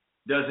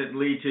doesn't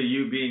lead to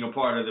you being a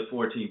part of the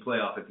 14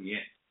 playoff at the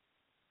end.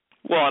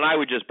 Well, and I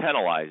would just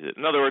penalize it.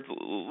 In other words,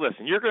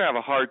 listen, you're going to have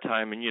a hard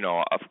time, and, you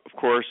know, of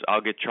course, I'll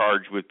get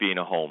charged with being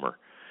a homer.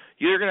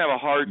 You're going to have a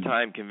hard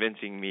time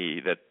convincing me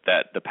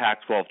that the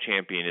Pac-12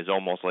 champion is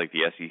almost like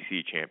the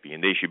SEC champion.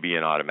 They should be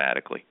in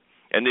automatically.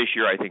 And this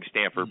year, I think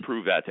Stanford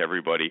proved that to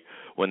everybody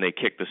when they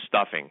kicked the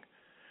stuffing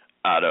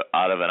out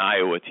of an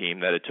Iowa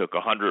team that it took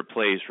 100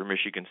 plays for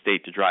Michigan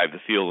State to drive the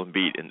field and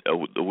beat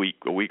a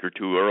week or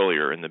two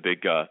earlier in the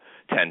Big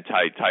Ten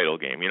title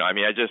game. You know, I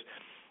mean,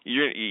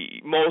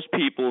 most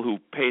people who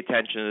pay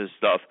attention to this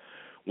stuff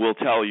will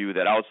tell you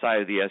that outside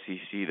of the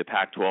SEC, the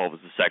Pac-12 is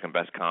the second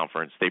best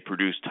conference. They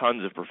produce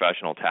tons of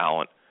professional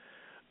talent.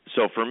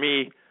 So for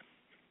me,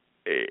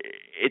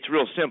 it's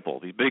real simple.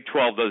 The Big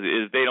 12 does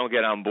is they don't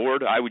get on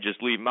board, I would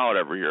just leave them out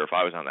every year if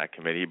I was on that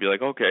committee. You'd be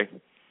like, okay,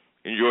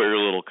 enjoy your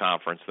little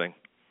conference thing.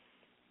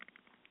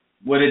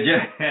 Would it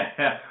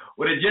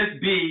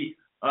just be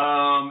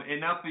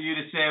enough for you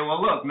to say, well,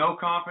 look, no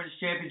conference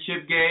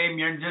championship game,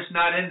 you're just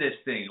not in this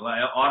thing, like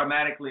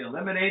automatically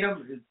eliminate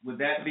them? Would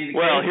that be the case?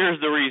 Well, here's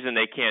the reason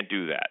they can't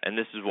do that, and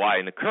this is why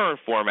in the current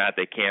format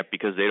they can't,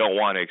 because they don't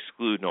want to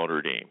exclude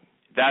Notre Dame.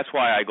 That's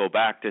why I go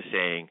back to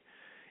saying,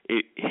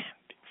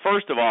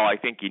 first of all, I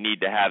think you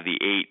need to have the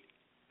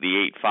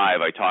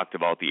 8-5 I talked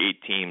about, the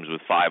 8 teams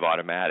with 5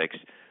 automatics,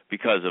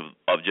 because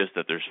of just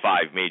that there's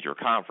 5 major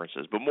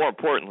conferences. But more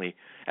importantly,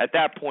 at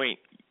that point,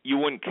 you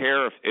wouldn't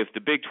care if the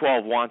Big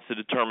 12 wants to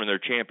determine their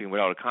champion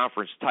without a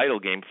conference title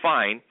game.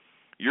 Fine,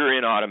 you're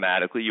in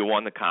automatically. You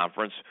won the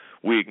conference.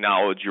 We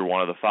acknowledge you're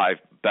one of the 5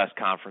 best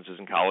conferences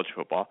in college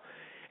football.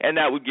 And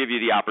that would give you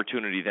the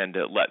opportunity then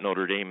to let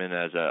Notre Dame in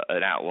as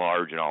an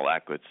at-large and all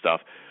that good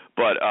stuff.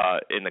 But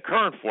in the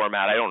current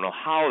format, I don't know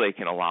how they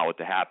can allow it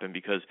to happen,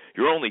 because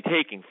you're only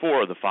taking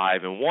 4 of the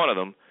 5, and one of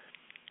them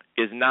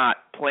is not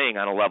playing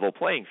on a level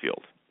playing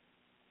field.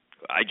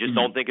 I just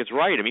don't think it's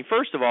right. I mean,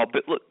 first of all,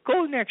 but look,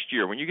 go next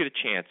year when you get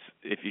a chance,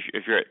 if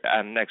you're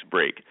on the next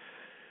break,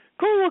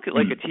 go look at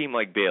like a team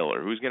like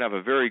Baylor, who's going to have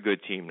a very good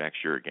team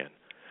next year again.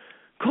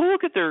 Go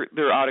look at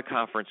their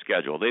out-of-conference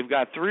schedule. They've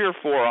got 3 or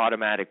 4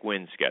 automatic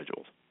wins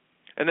scheduled,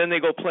 and then they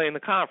go play in the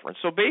conference.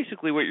 So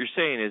basically what you're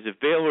saying is if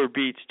Baylor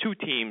beats 2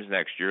 teams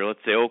next year, let's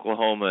say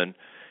Oklahoma and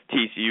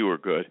TCU are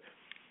good,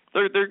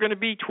 they're going to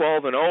be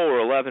 12-0 or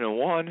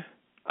 11-1.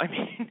 I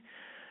mean,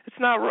 it's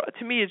not,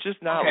 to me, it's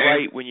just not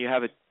right when you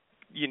have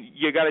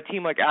you got a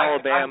team like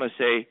Alabama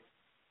say,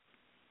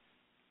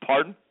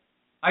 pardon?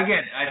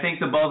 Again, I think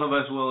the both of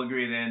us will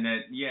agree then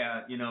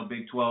that,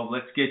 Big 12,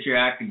 let's get your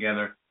act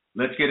together.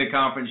 Let's get a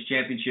conference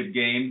championship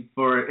game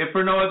if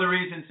for no other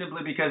reason,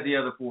 simply because the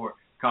other 4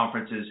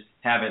 conferences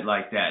have it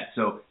like that.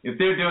 So if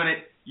they're doing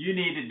it, you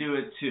need to do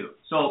it too.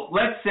 So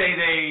let's say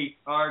they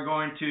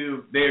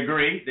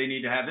agree they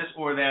need to have this,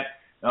 or that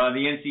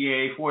the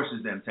NCAA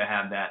forces them to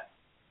have that.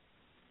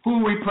 Who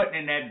are we putting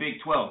in that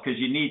Big 12? Because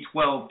you need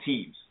 12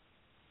 teams.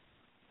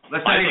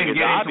 Let's not even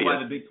get into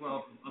why the Big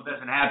 12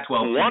 doesn't have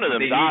 12 teams. One of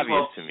them is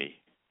obvious to me.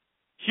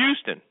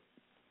 Houston.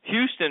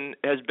 Houston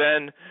has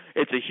been,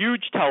 it's a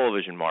huge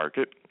television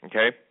market,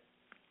 okay?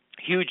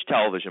 Huge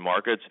television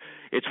markets.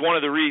 It's one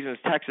of the reasons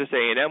Texas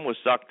A&M was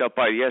sucked up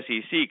by the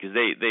SEC, because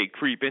they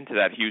creep into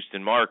that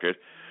Houston market.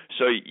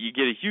 So you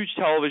get a huge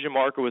television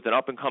market with an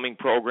up-and-coming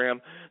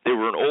program. They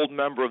were an old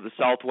member of the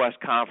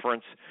Southwest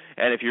Conference,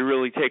 and if you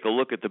really take a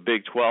look at the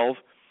Big 12,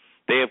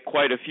 they have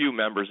quite a few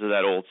members of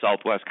that old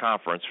Southwest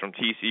Conference, from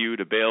TCU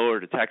to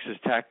Baylor to Texas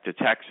Tech to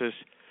Texas.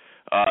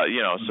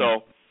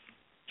 So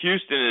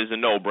Houston is a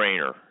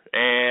no-brainer.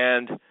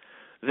 And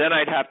then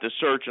I'd have to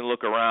search and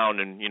look around,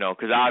 and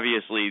because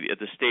obviously at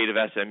the state of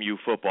SMU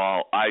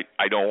football,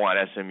 I don't want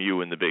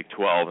SMU in the Big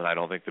 12, and I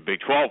don't think the Big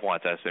 12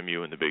 wants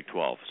SMU in the Big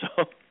 12.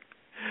 So,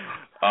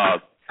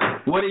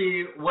 what do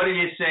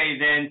you say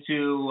then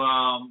to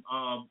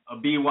a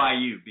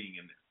BYU being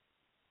in there?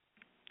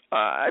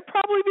 I'd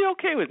probably be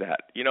okay with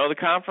that. The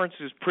conference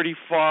is pretty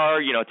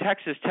far.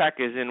 Texas Tech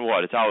is in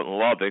what? It's out in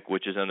Lubbock,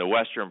 which is in the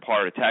western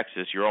part of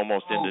Texas. You're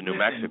almost into New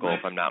Mexico,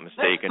 if I'm not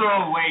mistaken. Let's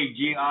throw away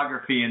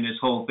geography in this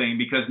whole thing,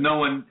 because no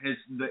one has,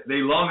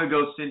 they long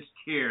ago since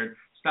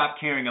stopped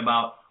caring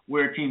about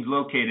where a team's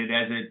located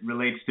as it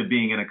relates to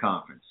being in a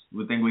conference.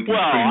 We think we can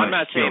pretty much I'm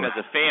not saying as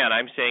a fan.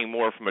 I'm saying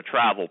more from a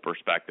travel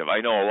perspective. I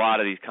know a lot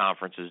of these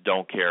conferences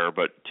don't care,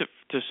 but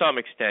to some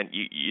extent,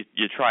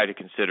 you try to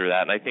consider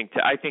that. And I think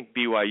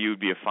BYU would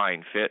be a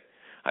fine fit.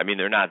 I mean,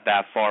 they're not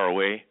that far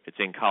away. It's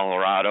in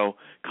Colorado.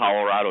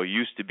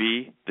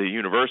 The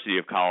University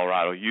of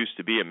Colorado used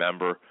to be a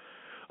member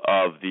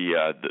of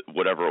the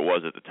whatever it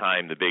was at the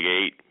time, the Big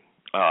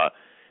 8,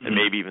 and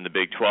maybe even the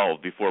Big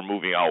 12 before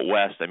moving out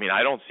west. I mean,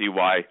 I don't see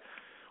why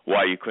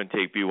you couldn't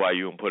take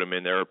BYU and put them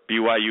in there,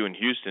 BYU and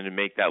Houston, and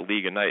make that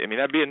league a nice. I mean,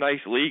 that'd be a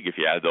nice league if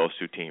you had those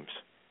 2 teams.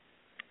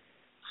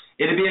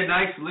 It'd be a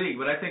nice league,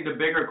 but I think the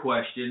bigger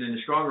question and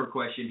the stronger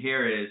question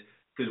here is,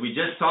 because we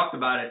just talked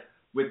about it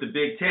with the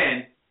Big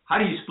 10, how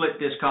do you split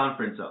this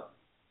conference up?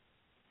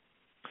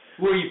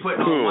 Who are you putting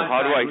on one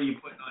side? Who are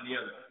you putting on the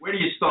other? Where do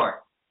you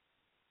start?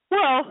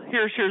 Well,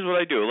 here's what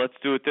I do. Let's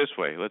do it this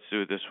way. Let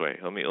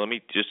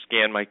me just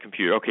scan my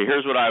computer. Okay,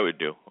 here's what I would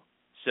do.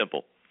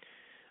 Simple.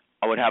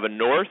 I would have a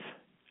north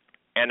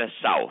and a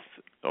south.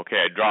 Okay,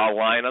 I draw a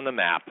line on the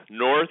map.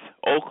 North,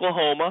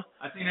 Oklahoma.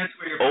 I think that's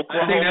where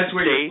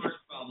your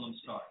first problem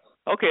starts.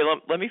 Okay,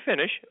 let me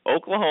finish.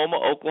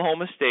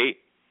 Oklahoma State,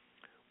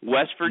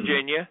 West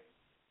Virginia,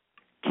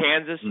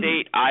 Kansas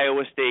State,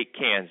 Iowa State,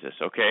 Kansas.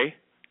 Okay,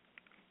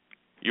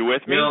 you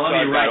with me? Let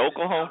me write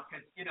Oklahoma.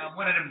 I'm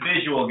one of them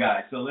visual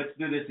guys, so let's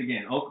do this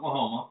again.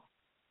 Oklahoma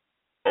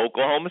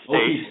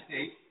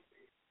State,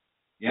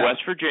 yep.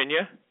 West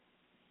Virginia.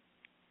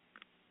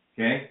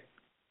 Okay.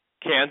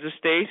 Kansas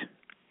State.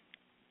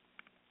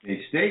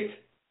 State.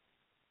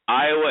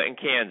 Iowa and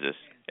Kansas.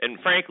 And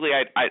frankly,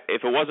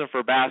 if it wasn't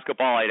for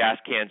basketball, I'd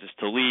ask Kansas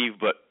to leave,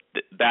 but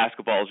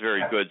basketball is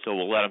very good, so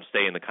we'll let them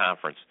stay in the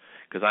conference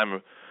because I'm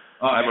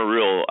a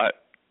real.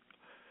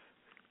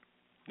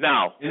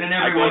 Now and then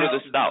I go to the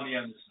South. On the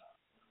other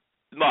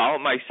side. Well,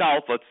 my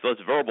South.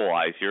 Let's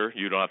verbalize here.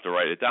 You don't have to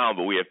write it down,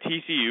 but we have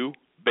TCU,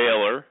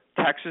 Baylor,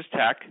 Texas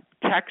Tech,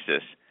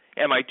 Texas,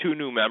 and my two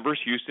new members,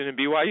 Houston and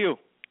BYU.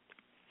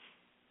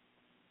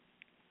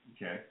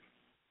 Okay.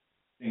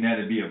 I think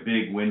that'd be a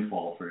big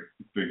windfall for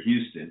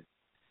Houston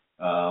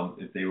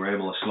if they were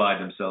able to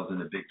slide themselves in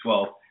the Big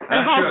 12.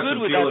 And how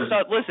good would that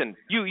start? Listen,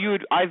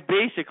 I've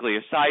basically,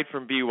 aside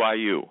from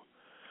BYU,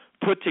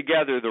 put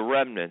together the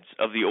remnants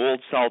of the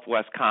old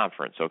Southwest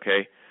Conference,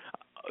 okay?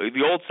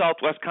 The old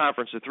Southwest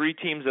Conference, the three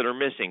teams that are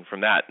missing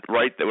from that,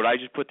 right, that what I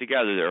just put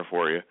together there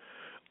for you,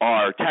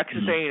 are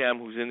Texas A&M,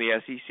 who's in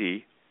the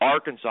SEC,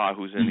 Arkansas,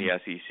 who's in the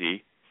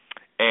SEC,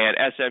 and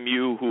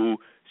SMU, who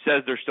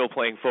says they're still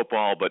playing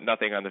football, but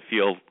nothing on the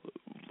field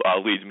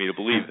leads me to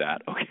believe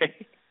that, okay?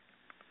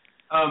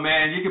 Oh,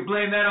 man, you can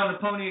blame that on the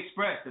Pony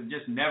Express. They've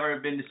just never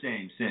been the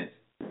same since.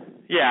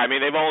 Yeah, I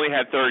mean, they've only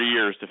had 30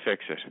 years to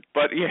fix it.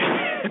 But, yeah,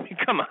 I mean,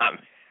 come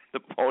on, the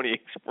Pony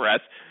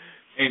Express.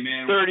 Hey,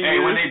 man, 30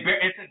 years. When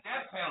it's a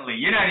death penalty.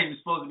 You're not even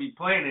supposed to be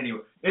playing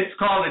anywhere. It's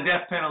called a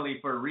death penalty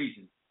for a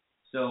reason.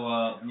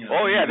 So, you know.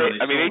 Oh, yeah,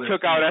 they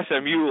took out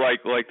SMU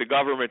like the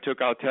government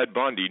took out Ted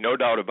Bundy, no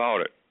doubt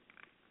about it.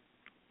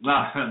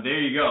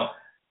 There you go.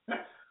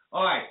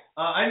 All right.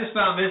 I just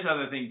found this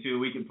other thing, too.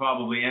 We could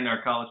probably end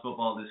our college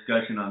football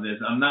discussion on this.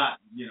 I'm not,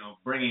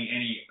 bringing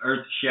any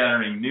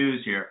earth-shattering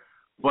news here.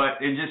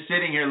 But in just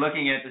sitting here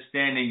looking at the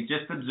standings,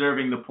 just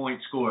observing the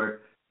points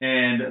scored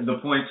and the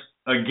points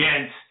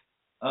against,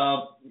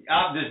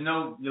 there's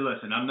no,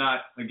 listen, I'm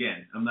not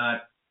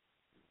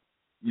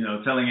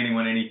telling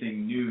anyone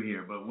anything new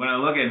here. But when I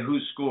look at who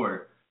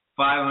scored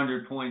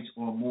 500 points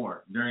or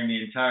more during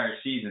the entire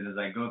season as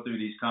I go through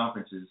these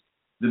conferences,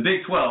 the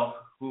Big 12,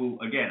 who,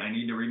 again, I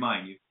need to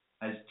remind you,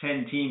 has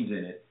 10 teams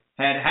in it,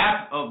 had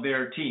half of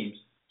their teams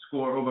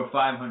score over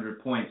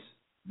 500 points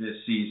this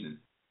season,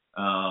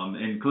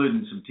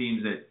 including some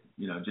teams that,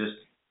 just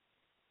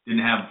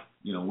didn't have,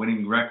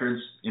 winning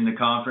records in the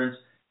conference.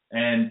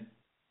 And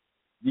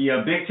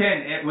the Big 10,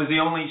 it was the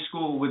only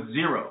school with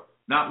zero.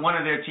 Not one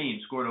of their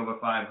teams scored over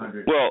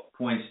 500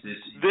 points this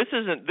season.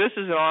 This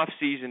is an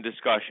off-season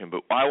discussion,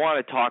 but I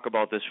want to talk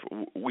about this.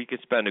 We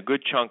could spend a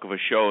good chunk of a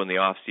show in the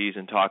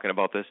off-season talking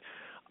about this.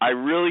 I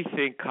really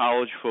think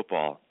college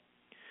football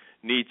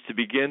needs to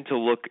begin to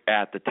look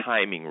at the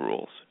timing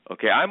rules.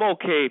 Okay, I'm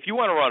okay. If you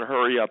want to run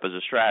hurry up as a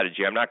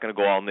strategy, I'm not going to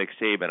go all Nick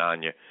Saban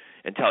on you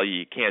and tell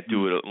you can't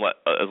do it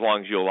as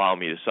long as you allow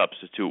me to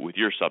substitute with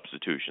your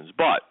substitutions.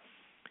 But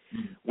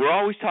we're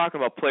always talking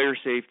about player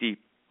safety,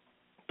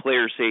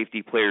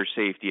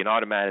 and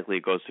automatically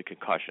it goes to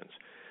concussions.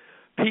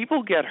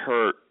 People get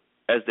hurt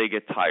as they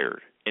get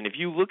tired. And if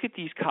you look at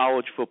these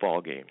college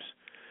football games,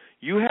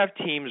 you have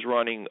teams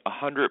running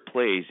 100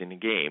 plays in a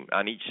game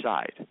on each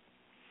side,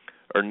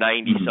 or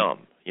 90-some.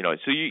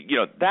 So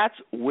that's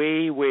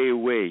way, way,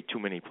 way too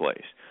many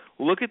plays.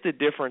 Look at the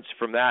difference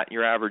from that in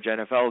your average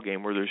NFL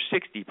game where there's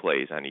 60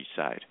 plays on each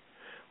side.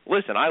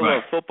 Listen, I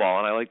love football,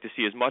 and I like to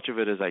see as much of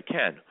it as I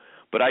can,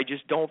 but I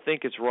just don't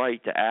think it's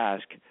right to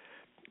ask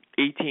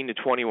 18 to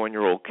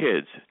 21-year-old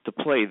kids to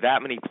play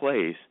that many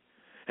plays.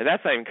 And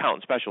that's not even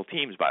counting special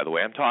teams, by the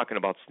way. I'm talking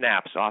about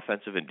snaps,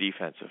 offensive and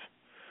defensive.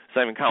 It's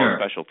not even counting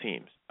special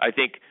teams. I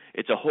think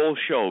it's a whole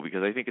show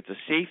because I think it's a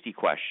safety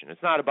question.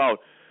 It's not about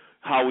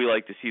how we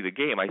like to see the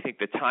game. I think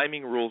the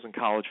timing rules in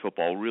college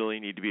football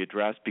really need to be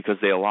addressed because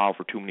they allow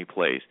for too many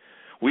plays.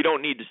 We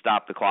don't need to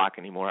stop the clock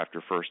anymore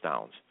after first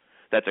downs.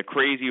 That's a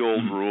crazy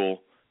old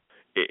rule.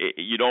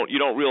 You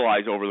don't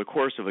realize over the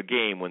course of a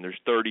game when there's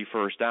 30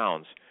 first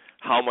downs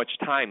how much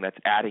time that's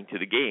adding to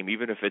the game.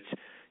 Even if it's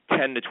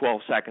 10 to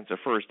 12 seconds of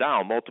first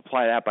down,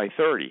 multiply that by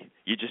 30.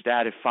 You just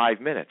added 5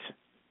 minutes.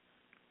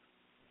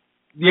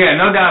 Yeah,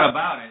 no doubt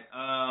about it.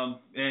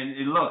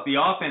 And look,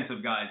 the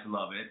offensive guys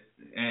love it,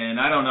 and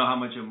I don't know how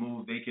much a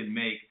move they can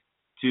make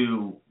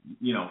to,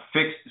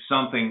 fix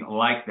something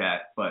like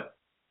that. But,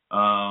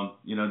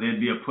 there'd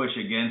be a push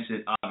against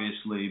it,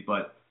 obviously.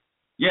 But,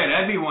 yeah,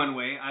 that'd be one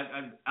way.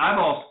 I've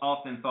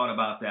often thought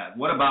about that.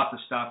 What about the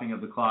stopping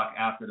of the clock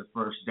after the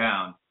first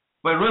down?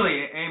 But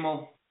really,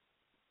 Emil,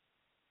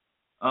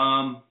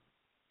 how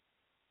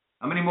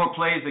many more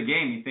plays a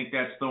game do you think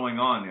that's throwing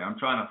on there? I'm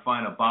trying to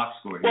find a box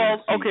score here.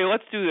 Well, okay,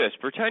 let's do this.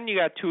 Pretend you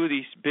got two of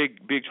these Big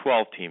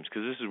 12 teams,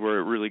 because this is where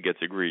it really gets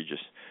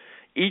egregious.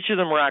 Each of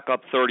them rack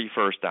up 30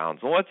 first downs.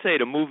 And let's say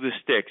to move the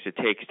sticks, it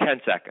takes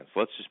 10 seconds.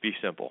 Let's just be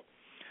simple.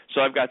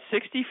 So I've got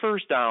 60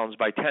 first downs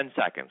by 10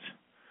 seconds.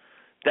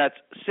 That's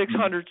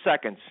 600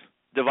 seconds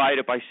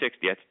divided by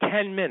 60. That's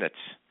 10 minutes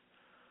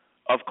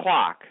of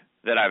clock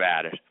that I've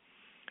added.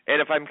 And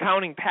if I'm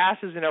counting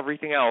passes and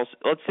everything else,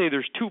 let's say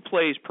there's 2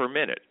 plays per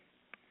minute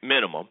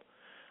minimum.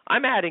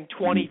 I'm adding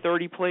 20,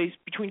 30 plays,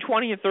 between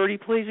 20 and 30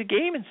 plays a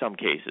game in some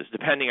cases,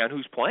 depending on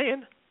who's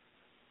playing.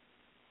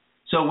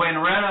 So when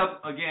run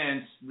up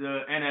against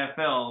the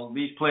NFL,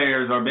 these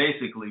players are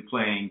basically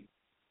playing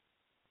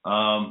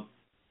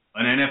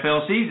an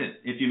NFL season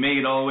if you make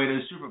it all the way to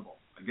the Super Bowl.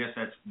 I guess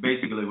that's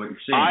basically what you're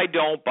saying. I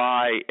don't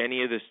buy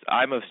any of this.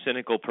 I'm a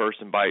cynical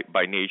person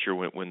by nature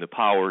when the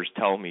powers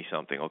tell me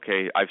something,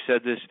 okay? I've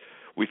said this.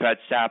 We've had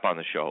Sapp on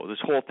the show. This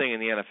whole thing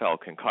in the NFL,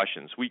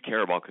 concussions. We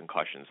care about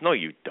concussions. No,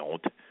 you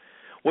don't.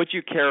 What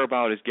you care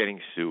about is getting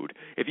sued.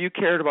 If you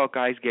cared about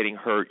guys getting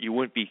hurt, you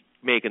wouldn't be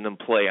making them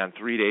play on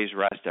 3 days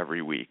rest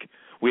every week.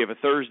 We have a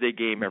Thursday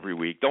game every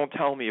week. Don't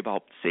tell me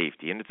about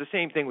safety. And it's the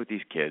same thing with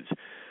these kids.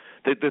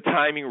 The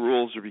timing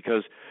rules are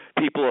because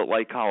people that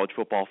like college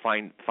football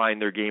find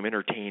their game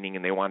entertaining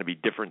and they want to be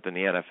different than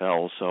the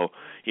NFL. So,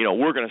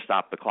 we're going to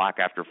stop the clock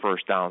after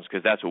first downs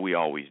because that's what we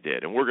always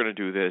did. And we're going to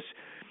do this.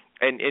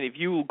 And if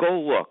you go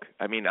look,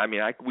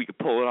 we could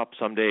pull it up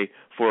someday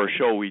for a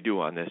show we do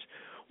on this,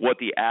 what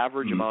the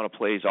average amount of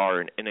plays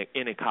are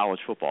in a college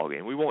football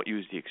game. We won't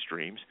use the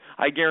extremes.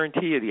 I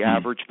guarantee you the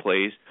average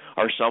plays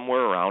are somewhere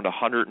around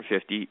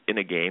 150 in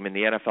a game, and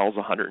the NFL's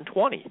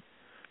 120.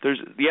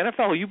 The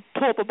NFL, you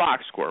pull up a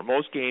box score.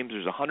 Most games,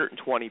 there's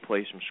 120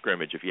 plays from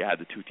scrimmage if you add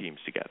the two teams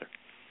together.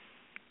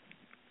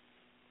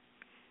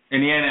 In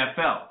the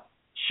NFL,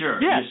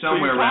 sure. Yes, you're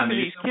somewhere around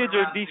these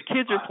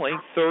kids are playing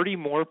 30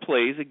 more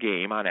plays a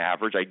game on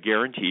average. I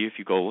guarantee you if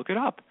you go look it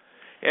up.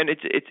 And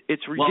it's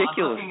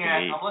ridiculous to me.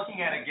 I'm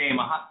looking at a game,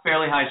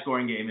 fairly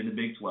high-scoring game in the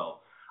Big 12.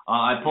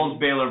 I pulled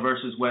Baylor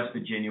versus West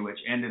Virginia, which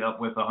ended up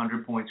with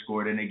 100 points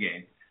scored in a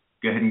game.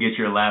 Go ahead and get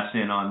your laughs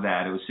in on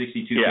that. It was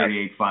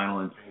 62-38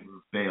 final in favor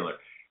of Baylor.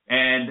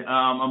 And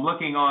I'm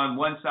looking on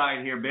one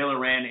side here. Baylor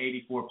ran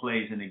 84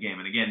 plays in the game.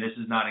 And, again, this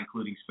is not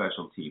including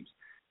special teams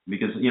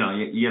because, you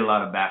get a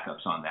lot of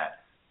backups on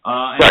that.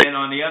 And then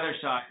on the other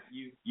side,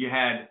 you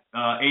had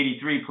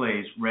 83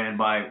 plays ran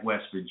by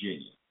West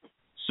Virginia.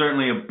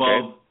 Certainly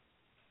above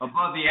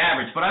the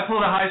average. But I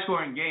pulled a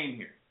high-scoring game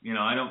here.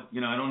 I don't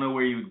know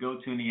where you would go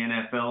to in the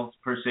NFL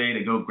per se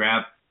to go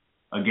grab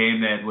a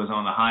game that was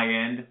on the high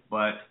end,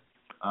 but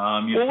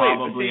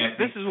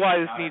this is why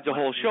this needs a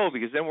whole show,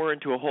 because then we're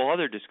into a whole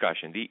other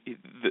discussion.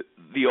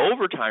 The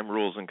overtime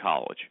rules in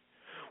college.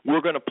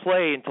 We're going to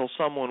play until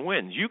someone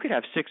wins. You could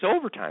have 6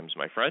 overtimes,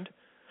 my friend.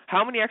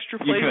 How many extra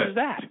plays is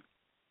that?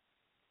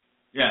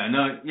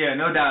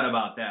 No doubt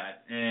about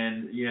that.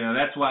 And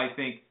that's why I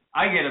think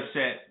I get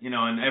upset.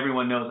 And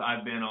everyone knows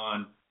I've been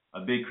on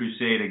a big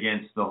crusade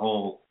against the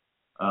whole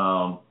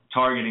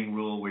targeting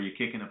rule where you're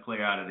kicking a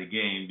player out of the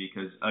game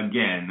because,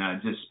 again,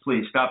 just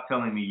please stop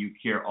telling me you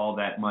care all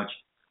that much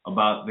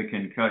about the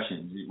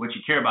concussions. What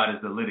you care about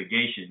is the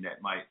litigation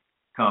that might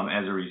come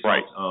as a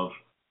result of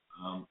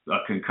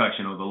a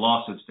concussion or the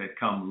lawsuits that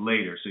come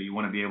later. So you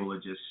want to be able to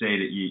just say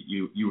that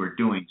you are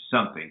doing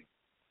something,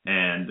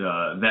 and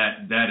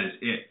that is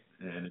it.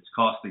 And it's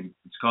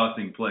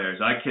costing players.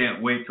 I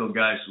can't wait till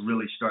guys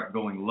really start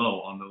going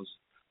low on those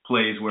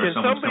plays where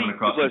someone's coming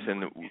across.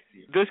 Listen,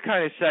 this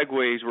kind of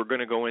segues. We're going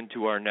to go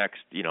into our next,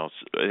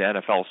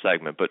 NFL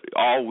segment. But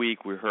all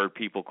week we heard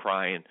people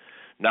crying.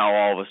 Now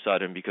all of a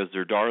sudden, because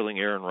their darling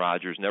Aaron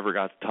Rodgers never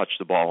got to touch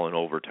the ball in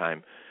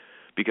overtime,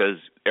 because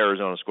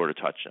Arizona scored a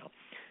touchdown.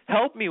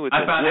 Help me with this.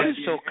 I found that an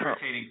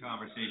irritating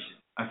conversation.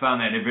 I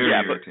found that very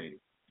irritating.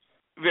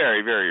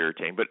 Very, very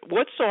irritating. But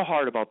what's so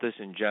hard about this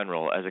in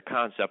general as a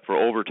concept for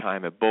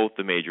overtime at both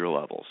the major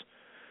levels?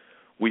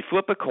 We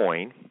flip a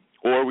coin,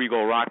 or we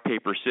go rock,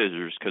 paper,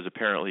 scissors, because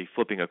apparently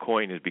flipping a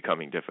coin is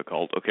becoming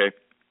difficult, okay?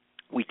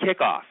 We kick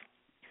off.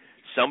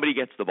 Somebody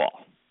gets the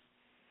ball.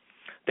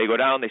 They go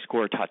down, they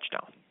score a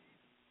touchdown.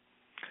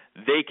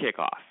 They kick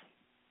off.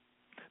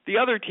 The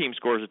other team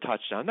scores a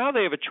touchdown. Now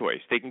they have a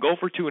choice. They can go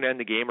for 2 and end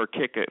the game or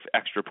kick an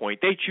extra point.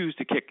 They choose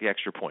to kick the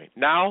extra point.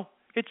 Now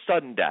it's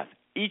sudden death.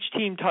 Each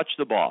team touched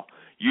the ball.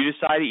 You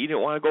decided you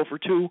didn't want to go for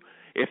 2.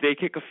 If they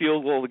kick a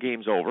field goal, the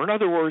game's over. In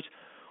other words,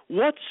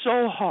 what's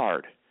so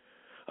hard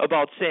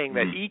about saying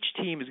that each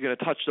team is going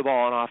to touch the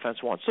ball on offense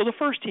once? So the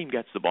first team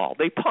gets the ball.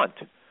 They punt.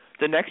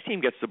 The next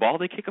team gets the ball.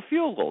 They kick a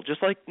field goal.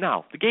 Just like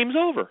now. The game's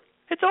over.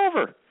 It's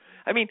over.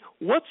 I mean,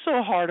 what's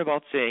so hard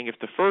about saying if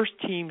the first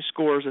team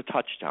scores a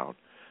touchdown,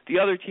 the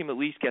other team at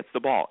least gets the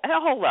ball at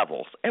all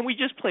levels, and we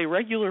just play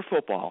regular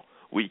football?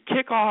 We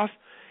kick off,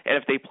 and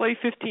if they play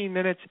 15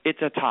 minutes,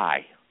 it's a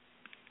tie.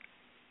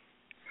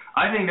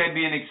 I think that'd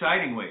be an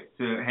exciting way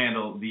to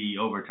handle the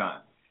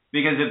overtime.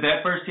 Because if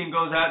that first team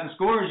goes out and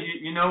scores,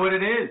 you know what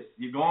it is.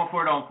 You're going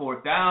for it on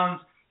 4th downs.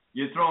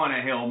 You're throwing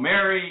a Hail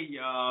Mary.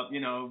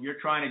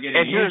 You're trying to get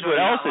And here's what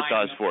else it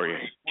does for you.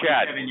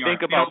 Chad,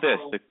 think about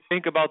this.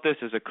 Think about this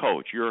as a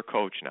coach. You're a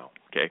coach now,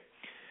 okay?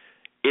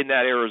 In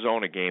that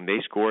Arizona game, they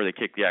score, they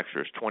kick the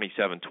extras,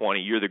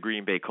 27-20. You're the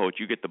Green Bay coach.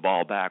 You get the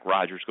ball back.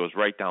 Rodgers goes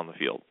right down the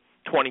field,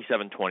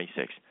 27-26.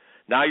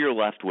 Now you're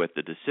left with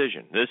the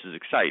decision. This is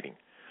exciting.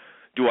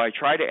 Do I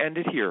try to end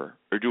it here,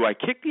 or do I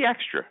kick the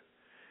extra,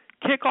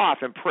 kick off,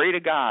 and pray to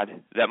God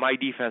that my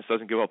defense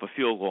doesn't give up a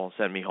field goal and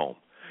send me home?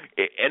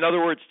 In other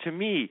words, to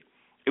me,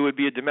 it would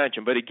be a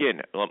dimension. But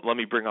again, let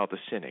me bring out the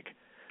cynic.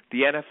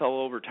 The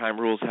NFL overtime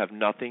rules have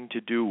nothing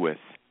to do with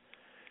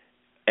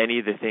any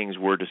of the things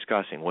we're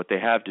discussing. What they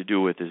have to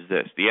do with is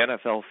this. The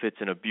NFL fits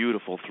in a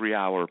beautiful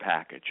 3-hour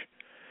package.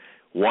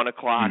 1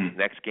 o'clock,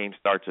 next game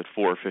starts at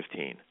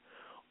 4:15.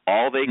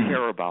 All they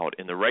care about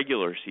in the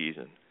regular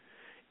season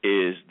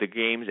is the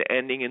games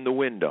ending in the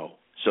window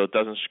so it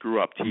doesn't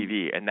screw up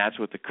TV, and that's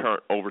what the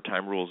current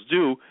overtime rules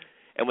do.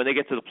 And when they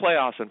get to the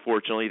playoffs,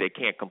 unfortunately, they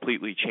can't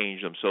completely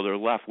change them, so they're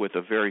left with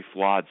a very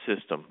flawed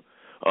system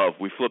of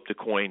we flipped a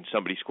coin,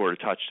 somebody scored a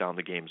touchdown,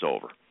 the game's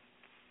over.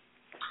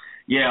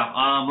 Yeah,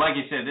 like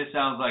you said, this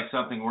sounds like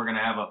something we're going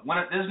to have.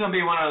 This is going to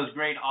be one of those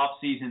great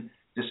off-season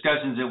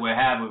discussions that we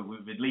have.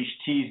 We've at least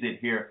teased it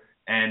here,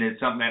 and it's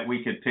something that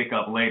we could pick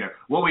up later.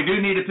 What we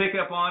do need to pick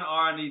up on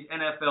are these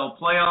NFL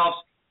playoffs.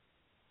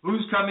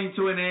 Who's coming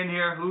to an end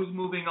here? Who's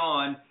moving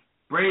on?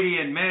 Brady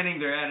and Manning,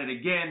 they're at it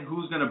again.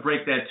 Who's going to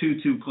break that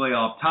 2-2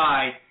 playoff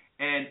tie?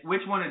 And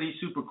which one of these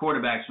super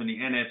quarterbacks from the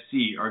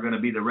NFC are going to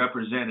be the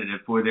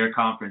representative for their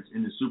conference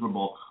in the Super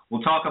Bowl?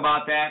 We'll talk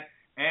about that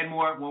and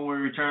more when we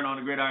return on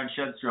the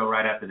GridironStuds show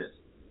right after this.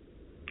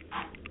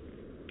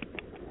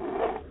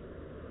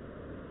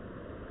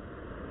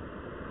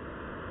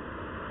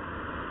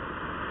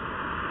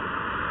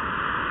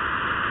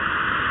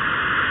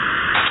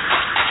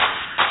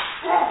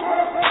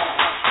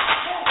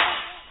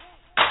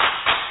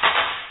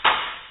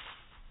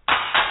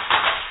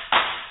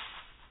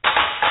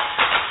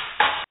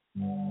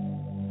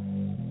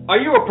 Are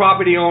you a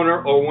property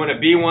owner or want to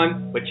be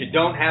one, but you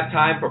don't have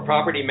time for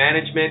property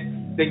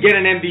management? Then get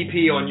an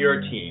MVP on your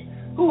team.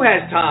 Who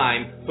has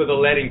time for the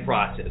letting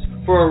process,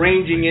 for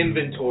arranging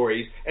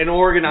inventories and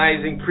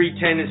organizing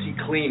pre-tenancy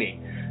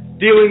cleaning,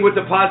 dealing with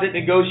deposit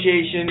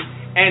negotiation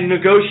and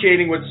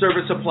negotiating with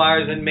service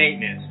suppliers and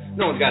maintenance?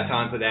 No one's got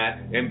time for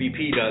that.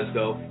 MVP does,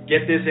 though.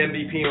 Get this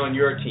MVP on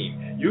your team.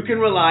 You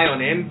can rely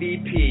on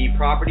MVP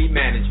Property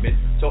Management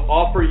to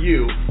offer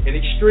you an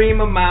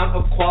extreme amount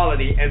of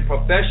quality and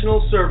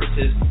professional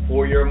services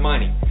for your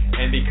money.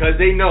 And because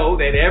they know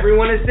that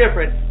everyone is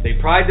different, they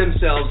pride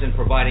themselves in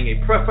providing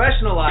a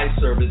professionalized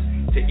service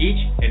to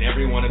each and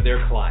every one of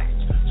their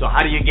clients. So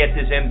how do you get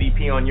this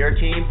MVP on your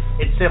team?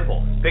 It's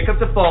simple. Pick up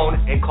the phone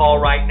and call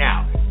right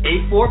now.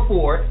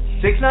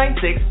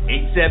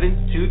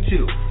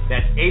 844-696-8722.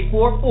 That's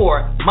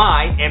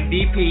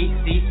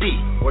 844-MY-MVP-CC.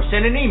 Or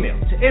send an email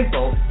to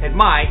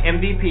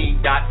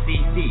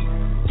info@mymvp.cc.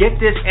 Get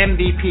this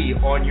MVP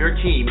on your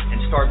team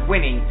and start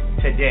winning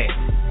today.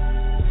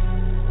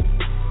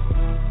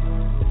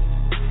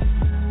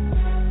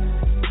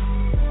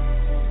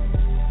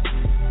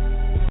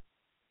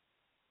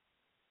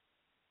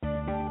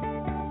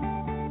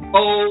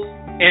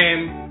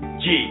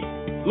 OMG.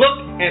 Look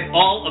at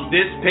all of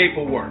this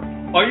paperwork.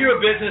 Are you a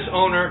business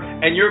owner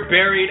and you're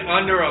buried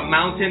under a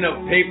mountain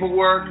of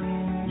paperwork?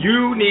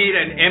 You need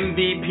an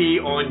MVP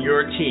on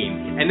your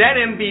team. And that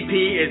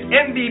MVP is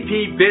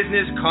MVP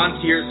Business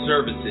Concierge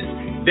Services.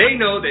 They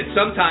know that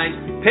sometimes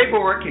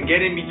paperwork can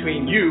get in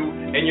between you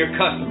and your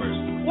customers.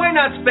 Why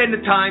not spend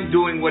the time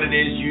doing what it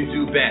is you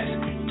do best?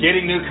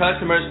 Getting new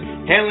customers,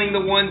 handling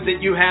the ones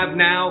that you have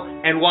now,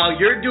 and while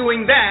you're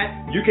doing that,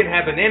 you can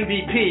have an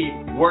MVP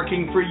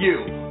working for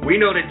you. We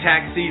know that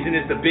tax season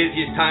is the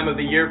busiest time of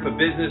the year for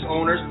business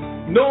owners.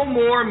 No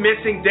more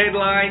missing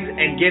deadlines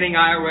and getting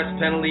IRS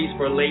penalties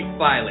for late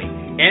filing.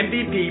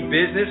 MVP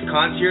Business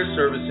Concierge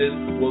Services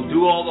will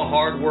do all the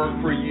hard work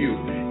for you.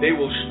 They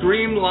will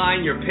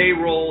streamline your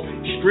payroll,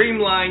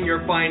 streamline your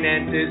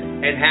finances,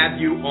 and have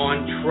you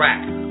on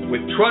track.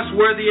 With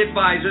trustworthy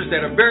advisors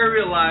that are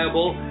very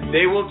reliable,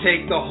 they will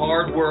take the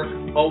hard work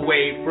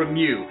away from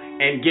you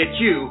and get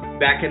you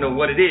back into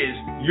what it is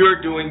you're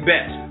doing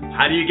best.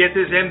 How do you get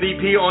this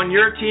MVP on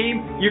your team?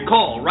 You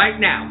call right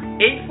now,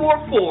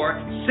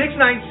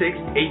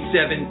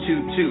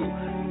 844-696-8722.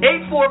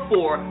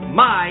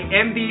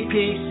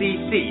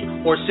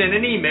 844-MY-MVP-CC, or send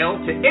an email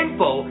to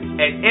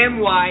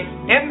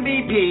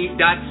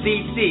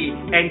info@mymvp.cc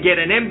and get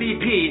an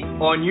MVP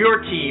on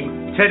your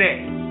team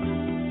today.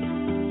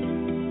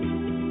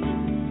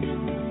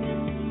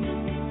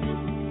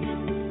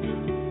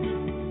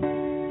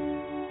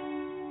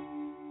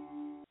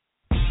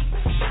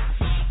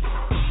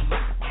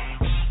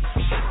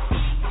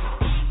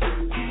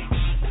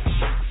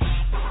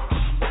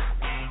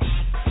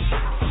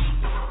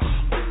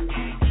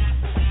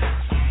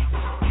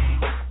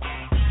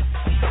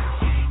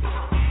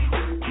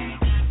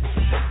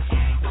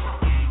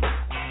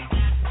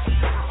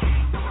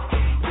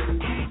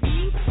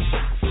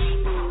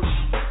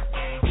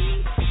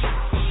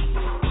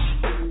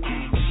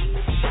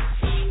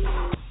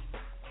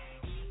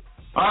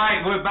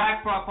 We're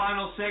back for our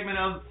final segment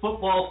of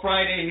Football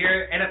Friday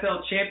here,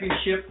 NFL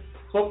Championship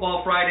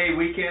Football Friday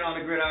weekend on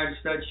the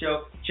GridironStuds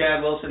show.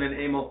 Chad Wilson and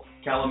Emil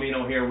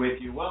Calomino here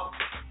with you. Well,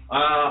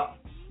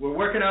 we're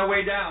working our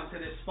way down to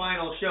this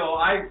final show.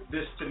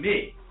 To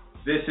me,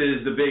 this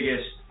is the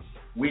biggest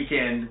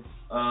weekend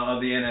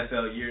of the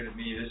NFL year to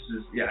me. This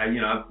is,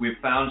 we've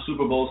found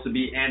Super Bowls to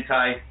be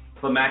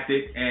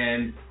anticlimactic,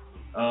 and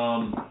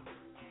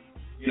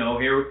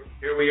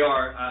here we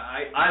are.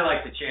 I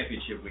like the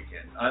championship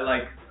weekend. I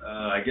like,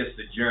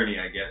 the journey,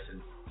 and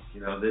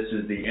this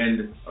is the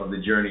end of the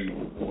journey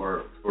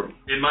for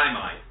in my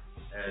mind,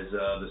 as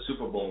the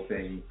Super Bowl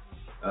thing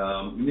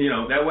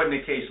That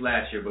wasn't the case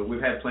last year, but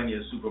we've had plenty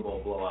of Super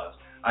Bowl blowouts.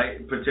 I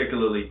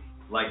particularly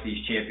like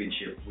these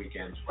championship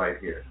weekends right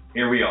here.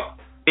 Here we are.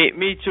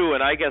 Me too,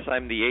 and I guess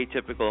I'm the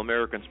atypical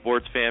American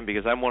sports fan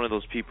because I'm one of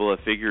those people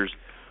that figures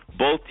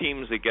both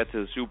teams that get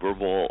to the Super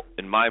Bowl,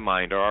 in my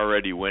mind, are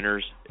already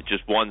winners.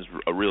 Just one's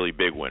a really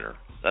big winner.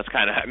 That's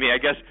kind of, I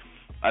guess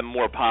I'm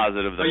more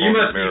positive than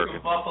most Americans. You must be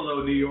from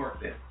Buffalo, New York,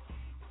 then.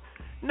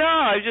 No,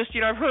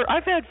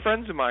 I've had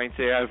friends of mine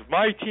say, if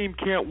my team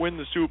can't win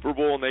the Super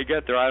Bowl and they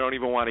get there, I don't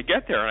even want to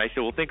get there. And I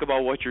said, well, think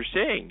about what you're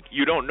saying.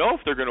 You don't know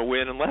if they're going to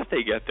win unless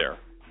they get there.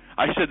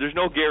 I said, there's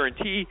no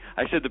guarantee.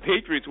 I said, the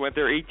Patriots went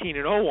there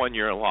 18-0 one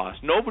year and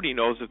lost. Nobody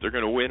knows if they're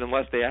going to win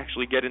unless they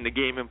actually get in the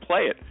game and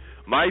play it.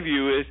 My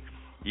view is,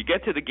 you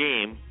get to the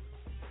game,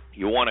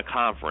 you won a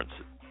conference.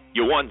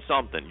 You won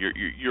something.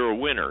 You're a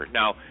winner.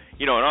 Now,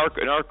 in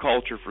our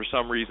culture, for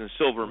some reason,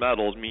 silver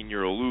medals mean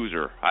you're a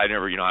loser. I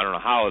don't know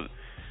how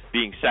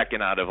being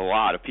second out of a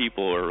lot of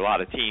people or a lot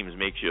of teams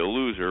makes you a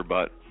loser,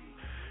 but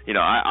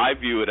I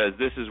view it as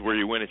this is where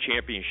you win a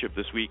championship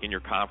this week in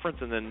your conference,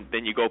 and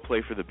then you go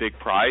play for the big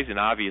prize, and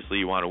obviously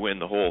you want to win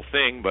the whole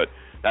thing, but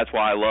that's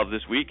why I love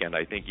this weekend.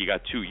 I think you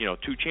got two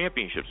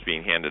championships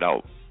being handed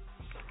out.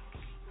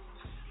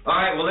 All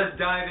right, well, let's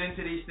dive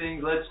into these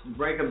things. Let's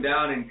break them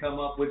down and come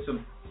up with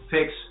some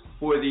picks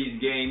for these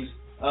games.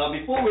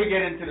 Before we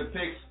get into the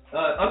picks,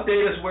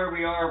 update us where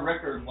we are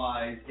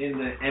record-wise in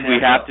the NFL. We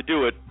have to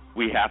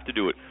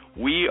do it.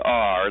 We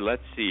are,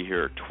 let's see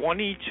here,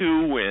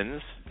 22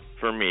 wins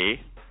for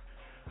me.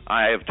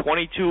 I have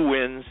 22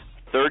 wins,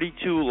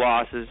 32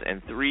 losses,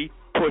 and 3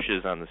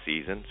 pushes on the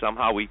season.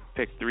 Somehow we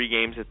picked 3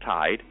 games that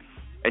tied.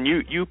 And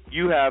you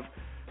have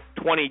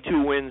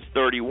 22 wins,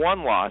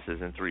 31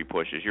 losses, and 3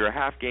 pushes. You're a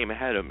half game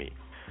ahead of me.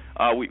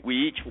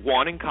 We each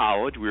won in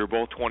college. We were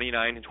both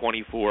 29 and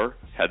 24,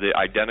 had the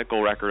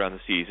identical record on the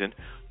season.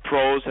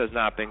 Pros have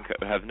not been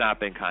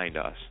kind to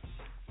us.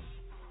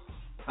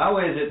 How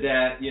is it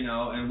that,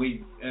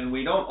 and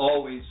we don't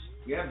always,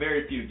 we have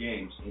very few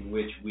games in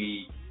which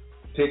we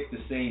pick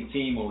the same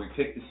team or we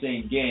pick the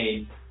same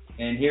game,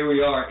 and here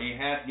we are a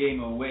half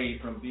game away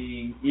from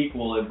being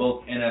equal in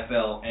both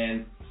NFL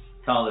and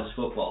college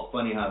football.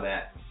 Funny how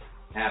that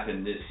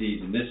happened this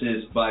season. This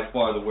is by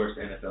far the worst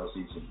NFL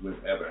season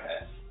we've ever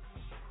had.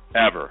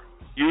 Ever.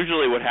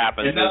 Usually what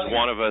happens is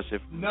one of us,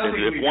 if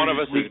one of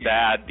us is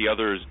bad, the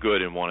other is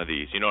good in one of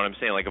these. You know what I'm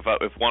saying? Like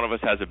if one of us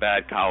has a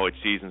bad college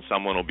season,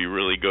 someone will be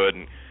really good.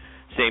 And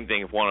same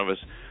thing if one of us,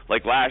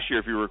 like last year,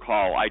 if you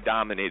recall, I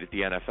dominated the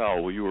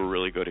NFL. Well, you were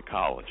really good at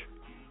college.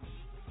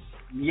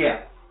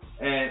 Yeah,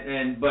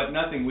 but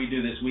nothing we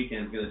do this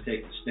weekend is going to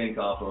take the stink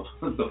off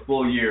of the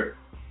full year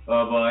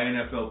of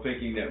NFL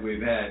picking that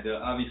we've had.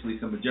 Obviously,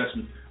 some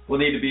adjustments will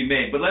need to be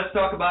made. But let's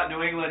talk about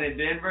New England and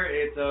Denver.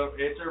 It's a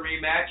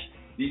rematch.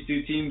 These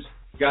two teams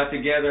got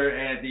together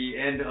at the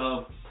end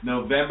of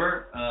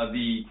November.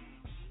 The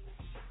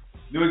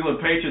New England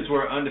Patriots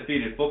were an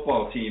undefeated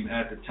football team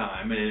at the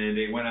time, and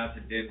they went out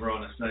to Denver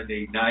on a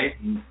Sunday night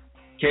and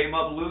came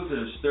up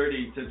losers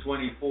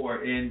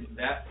 30-24 in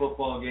that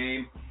football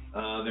game.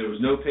 There was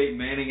no Peyton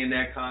Manning in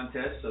that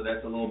contest, so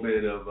that's a little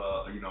bit of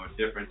a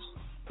difference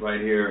right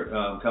here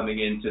coming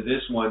into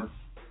this one.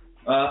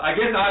 I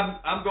guess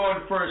I'm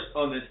going first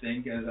on this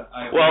thing because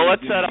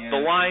let's set up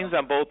the lines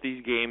on both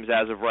these games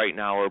as of right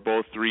now are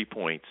both 3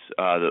 points.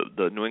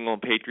 The New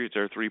England Patriots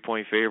are a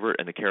 3-point favorite,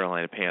 and the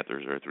Carolina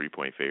Panthers are a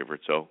 3-point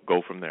favorite. So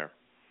go from there.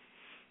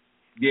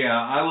 Yeah,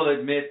 I will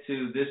admit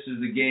this is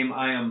the game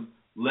I am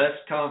less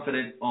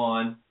confident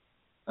on.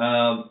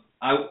 I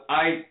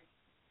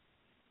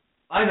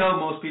know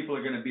most people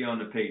are going to be on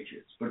the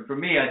Patriots, but for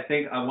me, I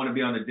think I want to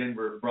be on the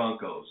Denver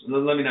Broncos.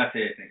 Let me not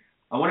say anything.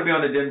 I want to be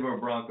on the Denver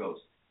Broncos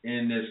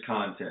in this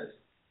contest.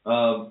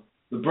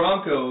 The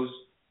Broncos,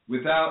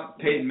 without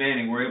Peyton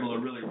Manning, were able to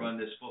really run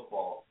this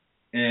football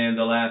in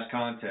the last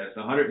contest.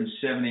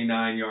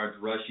 179 yards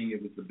rushing.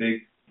 It was the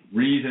big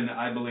reason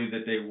I believe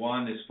that they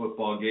won this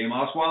football game.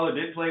 Osweiler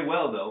did play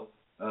well, though.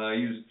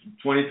 He was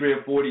 23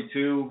 of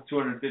 42,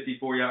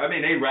 254 yards. I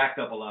mean, they racked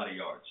up a lot of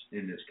yards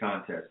in this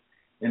contest.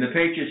 And the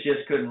Patriots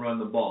just couldn't run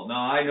the ball.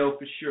 Now, I know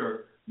for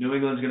sure New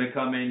England's going to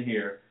come in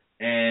here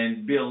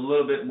and be a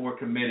little bit more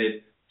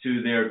committed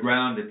to their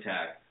ground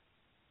attack.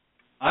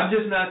 I'm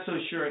just not so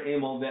sure,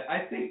 Emil, that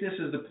I think this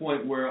is the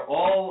point where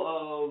all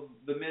of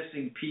the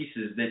missing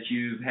pieces that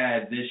you've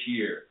had this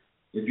year,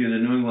 if you're the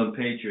New England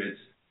Patriots,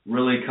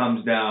 really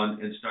comes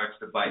down and starts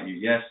to bite you.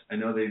 Yes, I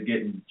know they're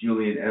getting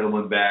Julian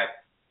Edelman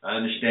back. I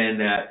understand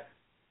that.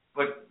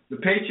 But the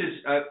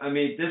Patriots,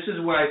 this is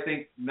where I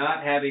think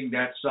not having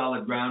that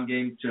solid ground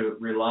game to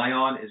rely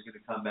on is going to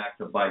come back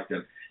to bite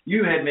them.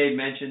 You had made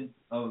mention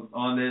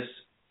on this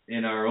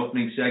in our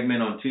opening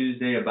segment on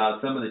Tuesday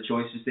about some of the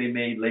choices they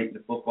made late in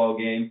the football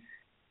game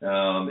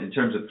in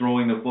terms of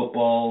throwing the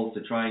football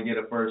to try and get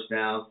a first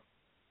down.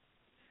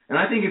 And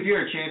I think if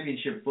you're a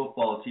championship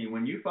football team,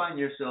 when you find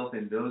yourself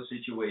in those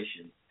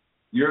situations,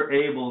 you're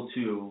able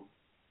to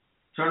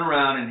turn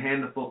around and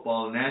hand the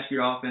football and ask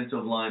your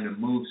offensive line to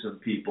move some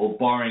people,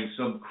 barring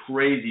some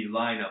crazy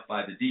lineup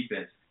by the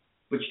defense.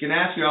 but you can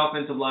ask your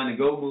offensive line to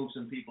go move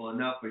some people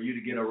enough for you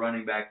to get a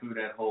running back through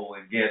that hole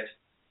and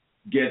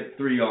get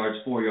 3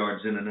 yards, 4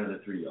 yards, and another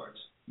 3 yards.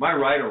 Am I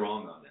right or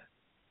wrong on that?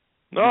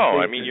 No,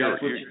 I mean you're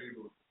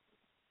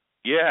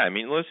yeah, I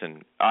mean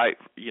listen,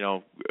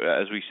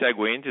 as we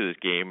segue into this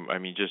game, I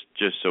mean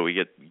just so we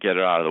get it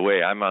out of the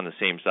way, I'm on the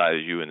same side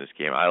as you in this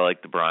game. I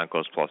like the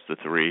Broncos plus the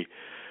 3.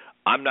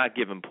 I'm not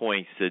giving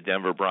points to the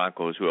Denver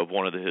Broncos, who have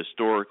one of the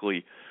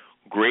historically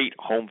great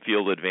home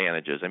field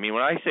advantages. I mean,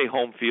 when I say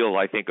home field,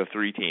 I think of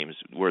 3 teams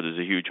where there's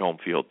a huge home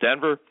field: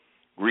 Denver,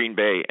 Green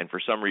Bay, and for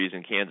some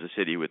reason Kansas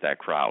City with that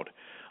crowd.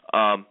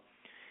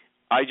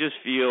 I just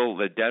feel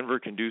that Denver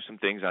can do some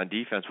things on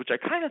defense, which I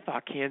kind of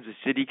thought Kansas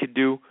City could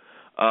do.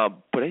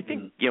 But I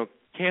think,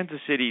 Kansas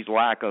City's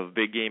lack of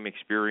big game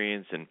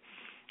experience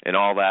and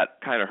all that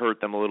kind of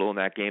hurt them a little in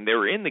that game. They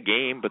were in the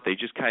game, but they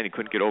just kind of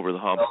couldn't get over the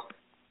hump.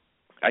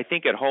 I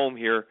think at home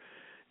here,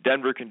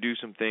 Denver can do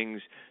some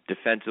things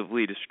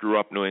defensively to screw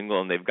up New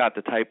England. They've got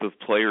the type of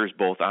players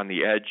both on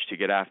the edge to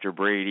get after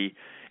Brady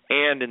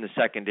and in the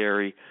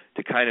secondary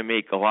to kind of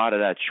make a lot of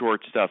that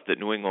short stuff that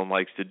New England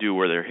likes to do,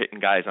 where they're hitting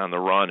guys on the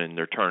run and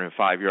they're turning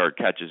 5-yard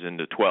catches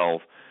into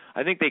 12.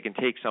 I think they can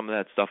take some of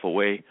that stuff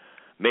away,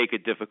 make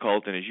it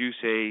difficult, and as you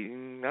say,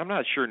 I'm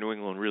not sure New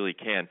England really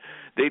can.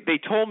 They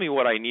told me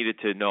what I needed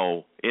to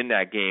know in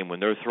that game when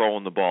they're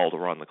throwing the ball to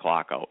run the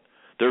clock out.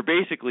 They're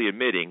basically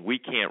admitting we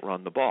can't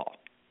run the ball.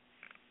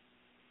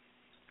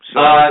 So,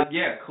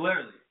 yeah,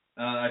 clearly.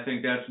 I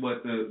think that's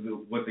what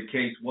the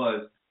case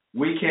was.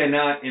 We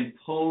cannot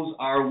impose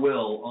our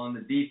will on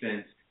the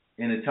defense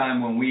in a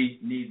time when we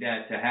need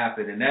that to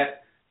happen, and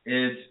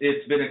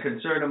it's been a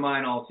concern of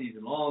mine all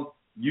season long.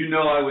 You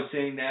know, I was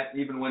saying that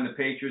even when the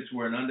Patriots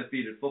were an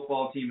undefeated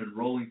football team and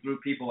rolling through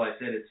people. I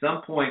said at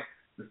some point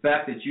the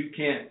fact that you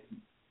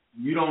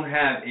don't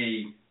have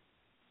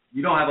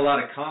a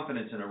lot of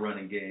confidence in a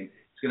running game,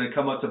 it's going to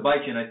come up to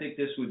bite you. And I think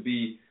this would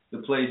be the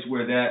place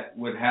where that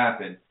would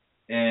happen.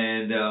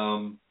 And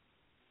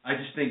I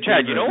just think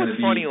Chad, you know what's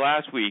funny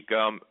last week?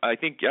 I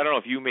don't know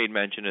if you made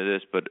mention of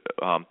this, but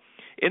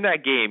in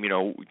that game,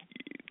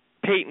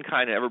 Peyton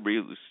kind of, everybody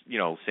was,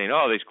 saying,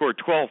 oh, they scored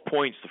 12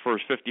 points the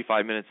first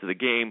 55 minutes of the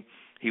game.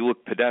 He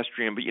looked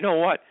pedestrian. But you know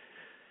what?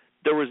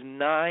 There was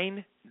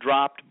 9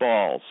 dropped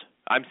balls.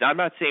 I'm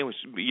not saying,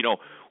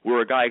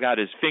 where a guy got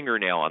his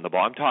fingernail on the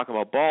ball. I'm talking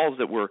about balls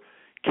that were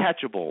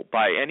catchable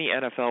by any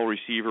NFL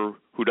receiver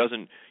who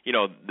doesn't,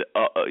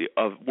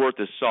 worth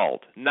his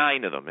salt.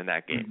 9 of them in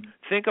that game.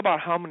 Mm-hmm. Think about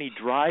how many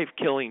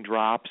drive-killing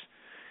drops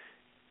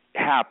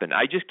happen.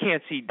 I just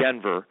can't see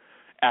Denver,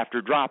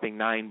 after dropping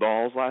 9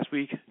 balls last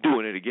week,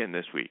 doing it again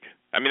this week.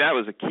 I mean, that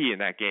was a key in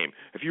that game.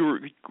 If you were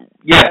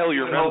dial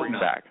your memory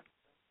back.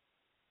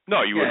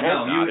 No, you would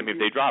hope not. I mean, if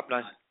they dropped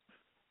 9.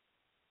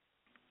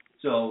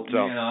 So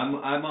I'm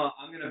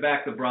going to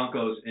back the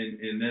Broncos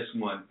in this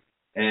one,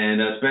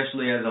 and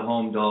especially as a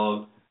home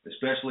dog,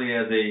 especially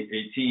as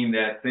a team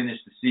that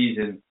finished the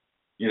season,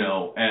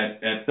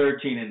 at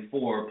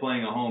 13-4,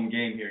 playing a home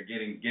game here,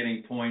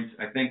 getting points.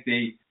 I think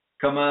they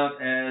come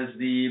out as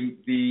the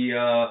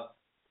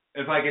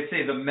if I could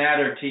say, the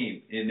madder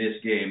team in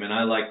this game, and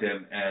I like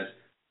them as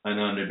an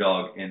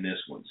underdog in this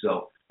one.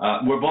 So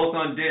we're both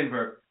on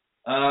Denver.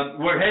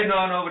 We're heading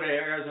on over to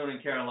Arizona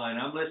and Carolina.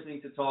 I'm listening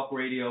to talk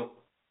radio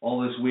all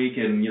this week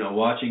and,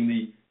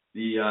 watching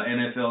the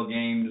NFL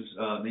games,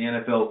 the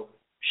NFL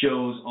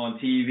shows on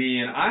TV,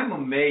 and I'm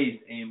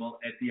amazed, Emil,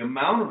 at the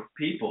amount of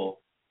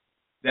people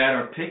that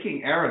are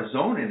picking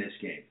Arizona in this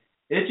game.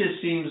 It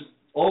just seems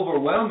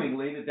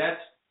overwhelmingly that's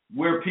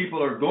where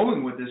people are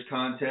going with this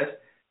contest.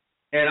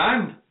 And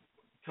I'm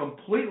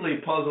completely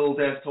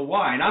puzzled as to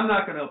why. And I'm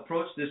not going to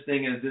approach this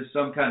thing as there's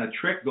some kind of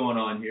trick going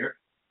on here.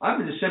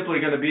 I'm just simply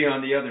going to be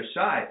on the other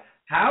side.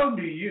 How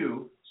do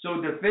you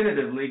so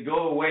definitively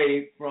go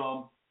away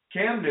from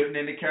Cam Newton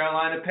and the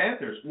Carolina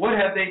Panthers? What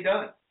have they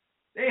done?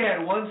 They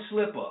had one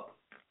slip up,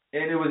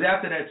 and it was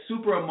after that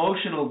super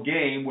emotional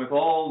game with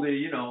all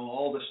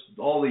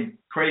the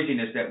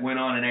craziness that went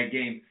on in that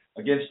game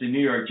against the New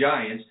York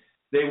Giants.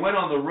 They went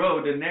on the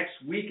road the next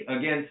week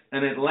against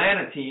an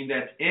Atlanta team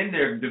that's in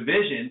their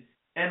division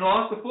and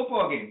lost the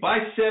football game by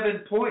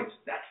 7 points.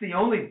 That's the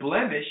only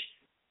blemish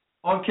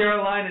on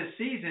Carolina's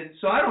season.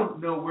 So I don't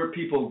know where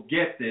people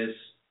get this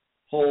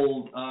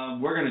whole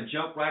we're going to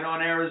jump right on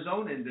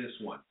Arizona in this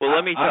one. Well,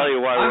 let me tell you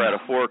why we're at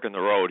a fork in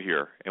the road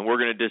here, and we're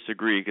going to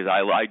disagree because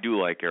I do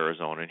like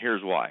Arizona, and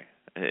here's why.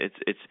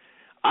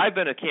 I've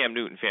been a Cam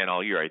Newton fan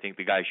all year. I think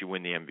the guy should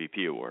win the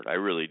MVP award. I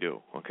really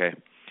do, okay?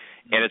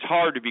 And it's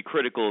hard to be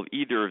critical of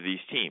either of these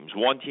teams.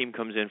 One team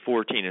comes in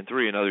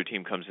 14-3, another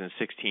team comes in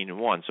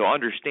 16-1. So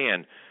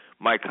understand,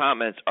 my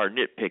comments are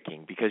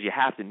nitpicking because you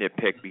have to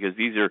nitpick because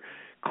these are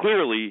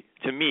clearly,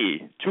 to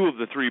me, 2 of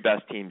the 3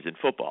 best teams in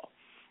football.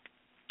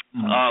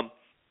 Mm-hmm.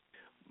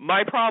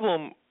 My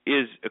problem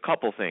is a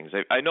couple things.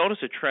 I notice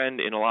a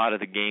trend in a lot of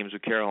the games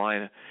with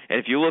Carolina, and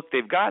if you look,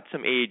 they've got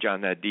some age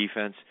on that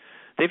defense.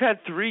 They've had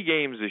 3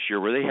 games this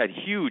year where they had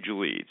huge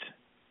leads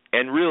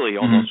and really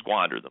almost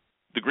squandered them.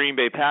 The Green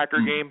Bay Packer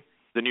game,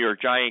 the New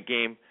York Giant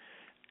game,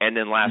 and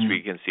then last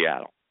week in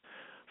Seattle.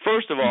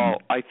 First of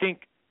all, I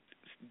think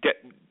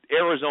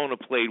Arizona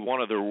played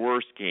one of their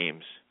worst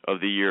games of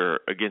the year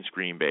against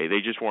Green Bay. They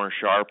just weren't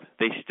sharp.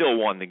 They still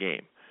won the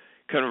game.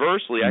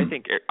 Conversely,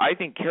 I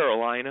think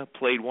Carolina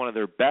played one of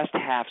their best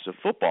halves of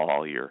football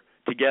all year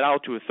to get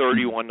out to a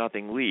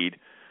 31-0 lead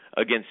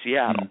against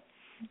Seattle.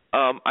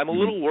 I'm a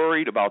little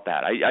worried about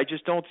that. I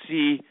just don't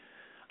see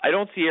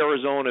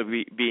Arizona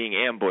being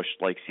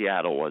ambushed like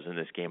Seattle was in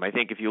this game. I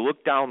think if you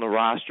look down the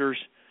rosters,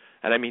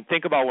 and I mean,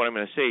 think about what I'm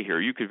going to say here.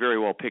 You could very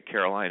well pick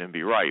Carolina and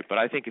be right, but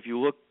I think if you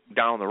look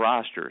down the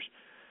rosters,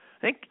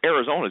 I think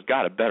Arizona's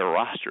got a better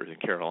roster than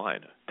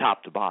Carolina,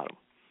 top to bottom.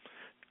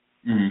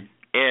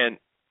 And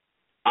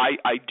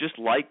I just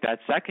like that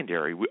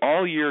secondary.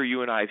 All year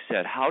you and I have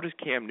said, how does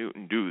Cam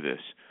Newton do this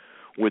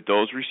with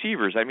those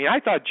receivers? I mean, I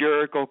thought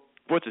Jericho,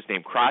 what's his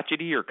name,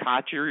 Crotchety or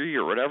Kochery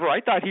or whatever, I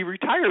thought he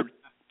retired.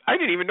 I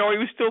didn't even know he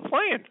was still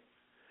playing.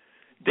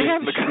 They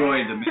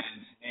destroyed the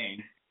man's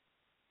name,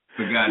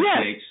 for God's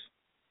sakes.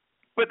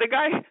 But the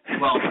guy,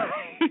 well,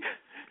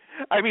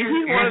 I mean,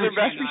 he's one of their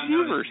best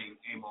receivers.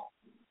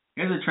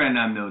 Here's a trend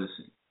I'm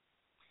noticing.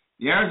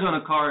 The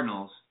Arizona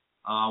Cardinals,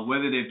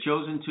 whether they've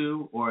chosen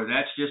to or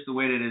that's just the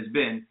way that it's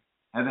been,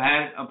 have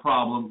had a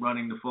problem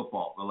running the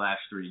football the last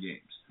 3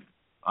 games.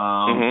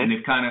 And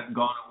they've kind of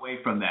gone away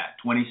from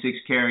that. 26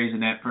 carries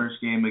in that first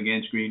game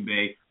against Green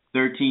Bay,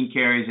 13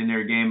 carries in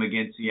their game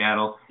against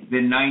Seattle,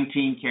 then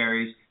 19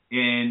 carries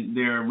in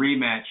their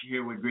rematch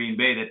here with Green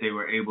Bay that they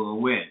were able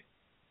to win.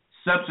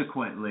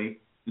 Subsequently,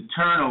 the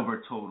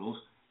turnover totals,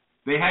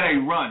 they had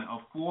a run of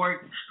 4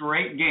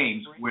 straight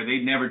games where they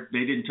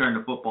didn't turn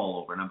the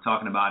football over, and I'm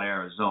talking about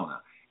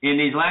Arizona. In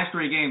these last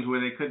 3 games where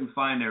they couldn't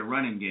find their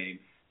running game,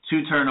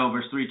 2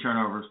 turnovers, 3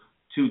 turnovers,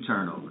 2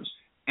 turnovers.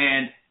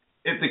 And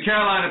if the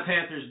Carolina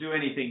Panthers do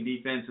anything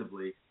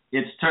defensively,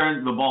 it's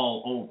turned the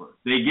ball over.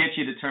 They get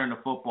you to turn the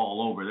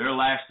football over. Their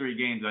last 3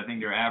 games, I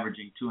think they're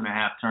averaging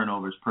 2.5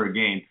 turnovers per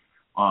game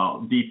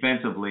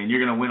defensively, and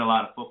you're going to win a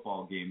lot of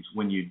football games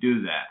when you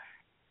do that.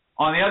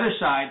 On the other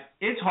side,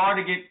 it's hard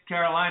to get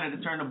Carolina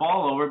to turn the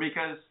ball over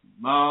because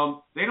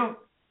they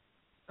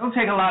don't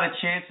take a lot of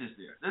chances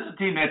there. This is a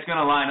team that's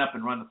going to line up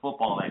and run the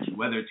football at you,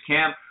 whether it's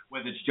Cam,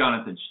 whether it's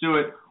Jonathan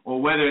Stewart,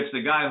 or whether it's the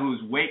guy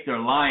whose weight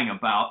they're lying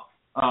about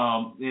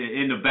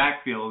in the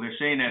backfield. They're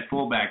saying that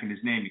fullback, and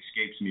his name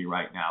escapes me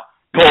right now.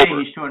 They're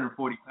saying he's 240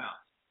 pounds.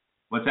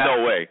 What's that?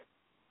 No way.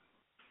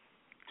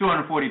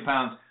 240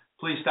 pounds.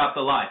 Please stop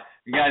the lie.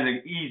 The guy's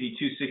an easy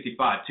 265,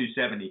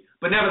 270.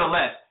 But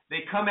nevertheless,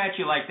 they come at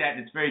you like that,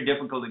 and it's very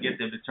difficult to get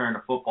them to turn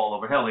the football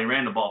over. Hell, they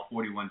ran the ball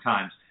 41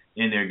 times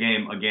in their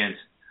game against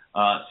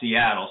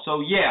Seattle.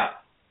 So,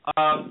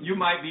 you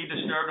might be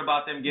disturbed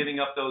about them giving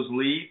up those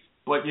leads,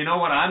 but you know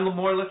what I'm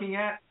more looking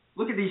at?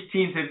 Look at these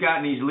teams they've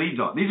gotten these leads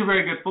on. These are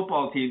very good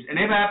football teams, and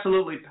they've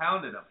absolutely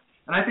pounded them.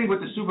 And I think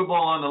with the Super Bowl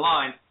on the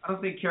line, I don't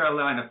think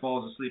Carolina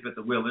falls asleep at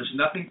the wheel. There's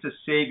nothing to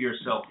save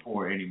yourself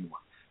for anymore.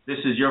 This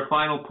is your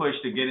final push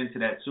to get into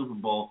that Super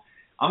Bowl.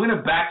 I'm going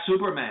to back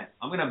Superman.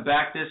 I'm going to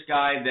back this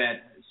guy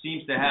that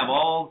seems to have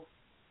all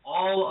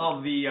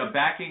of the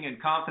backing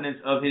and confidence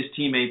of his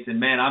teammates. And,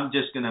 man, I'm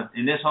just going to,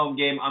 in this home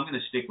game, I'm going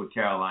to stick with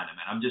Carolina,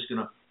 man. I'm just going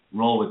to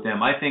roll with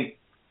them. I think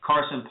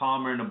Carson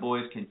Palmer and the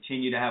boys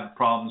continue to have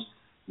problems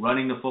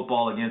running the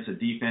football against a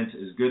defense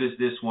as good as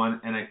this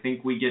one, and I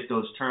think we get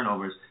those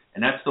turnovers.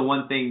 And that's the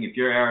one thing, if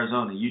you're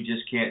Arizona, you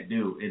just can't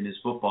do in this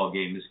football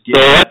game is get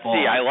the ball.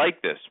 See, I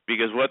like this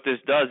because what this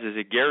does is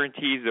it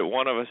guarantees that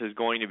one of us is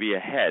going to be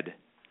ahead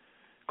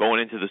going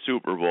into the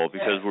Super Bowl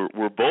because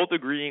we're both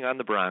agreeing on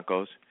the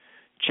Broncos.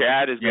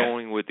 Chad is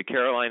going with the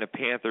Carolina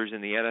Panthers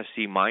in the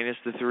NFC minus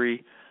the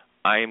 3.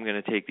 I am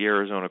going to take the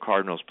Arizona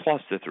Cardinals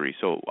plus the 3.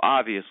 So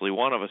obviously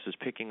one of us is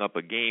picking up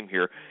a game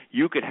here.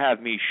 You could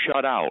have me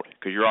shut out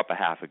because you're up a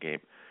half a game,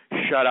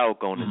 shut out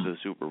going into the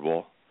Super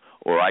Bowl.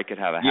 Or I could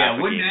have a half a game lead.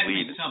 Yeah, wouldn't that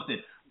be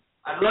something?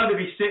 I'd love to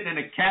be sitting in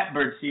a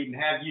catbird seat and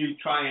have you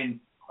try and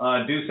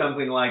do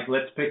something like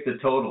let's pick the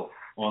total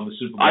on the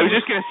Super Bowl. I was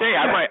just going to say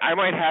I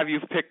might have you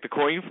pick the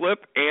coin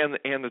flip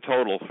and the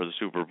total for the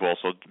Super Bowl.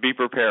 So be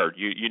prepared.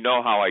 You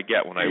know how I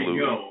get when I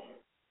lose.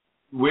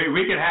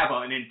 We could have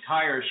an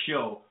entire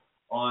show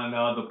on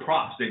the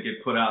props that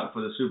get put out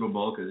for the Super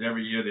Bowl because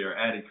every year they're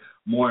adding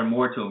more and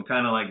more to them,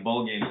 kind of like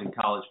bowl games in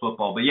college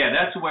football. But yeah,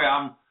 that's the way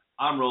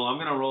I'm rolling. I'm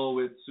going to roll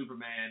with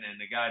Superman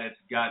and the guy that's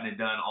gotten it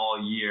done all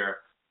year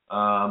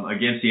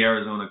against the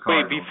Arizona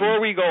Cardinals. Wait, before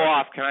we go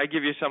off, can I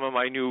give you some of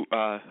my new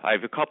I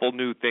have a couple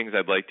new things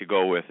I'd like to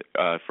go with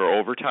for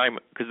overtime.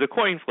 Because the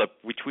coin flip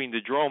between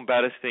the Jerome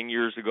Bettis thing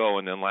years ago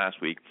and then last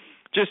week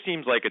just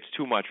seems like it's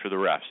too much for the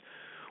refs.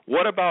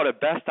 What about a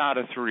best out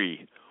of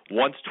 3,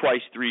 once,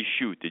 twice, 3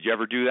 shoot? Did you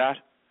ever do that?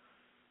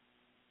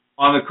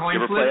 On the coin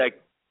flip?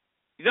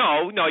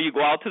 No, you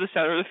go out to the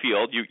center of the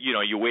field,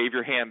 you wave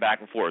your hand back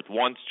and forth,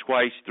 once,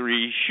 twice,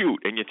 3, shoot,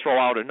 and you throw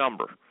out a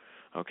number,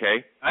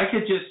 okay? I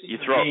could just see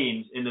the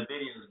memes in the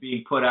videos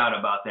being put out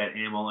about that,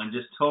 Emil, and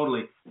just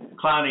totally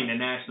clowning the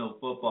National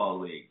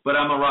Football League. But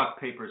I'm a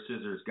rock, paper,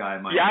 scissors guy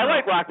myself. Yeah, I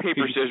like rock,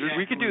 paper, scissors.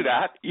 We could do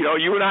that. You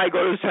and I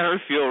go to the center of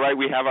the field, right?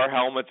 We have our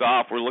helmets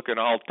off. We're looking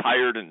all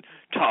tired and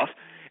tough.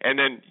 And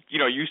then,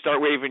 you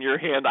start waving your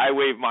hand, I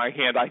wave my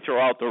hand, I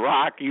throw out the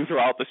rock, you throw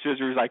out the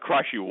scissors, I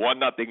crush you,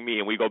 1-0 me,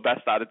 and we go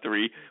best out of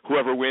 3.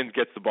 Whoever wins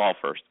gets the ball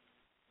first.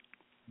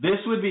 This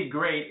would be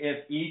great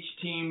if each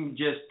team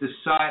just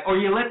decide, or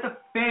you let the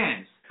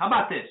fans, how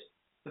about this?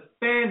 The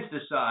fans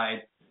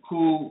decide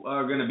who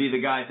are going to be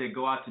the guys that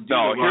go out to do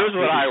No, the here's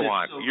rock, what I paper,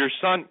 want. scissors. Your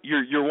son,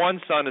 your one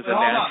son is a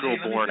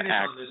natural-born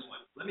actor.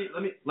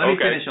 Let me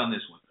finish on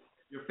this one.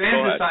 Your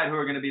fans decide who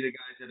are going to be the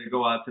guys that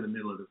go out to the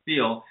middle of the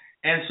field.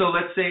 And so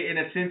let's say in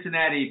a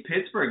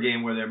Cincinnati-Pittsburgh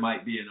game where there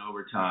might be an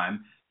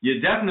overtime, you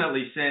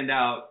definitely send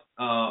out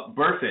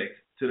Burfict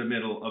to the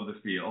middle of the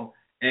field.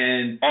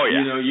 And,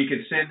 you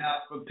could send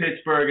out from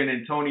Pittsburgh an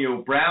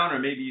Antonio Brown, or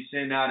maybe you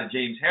send out a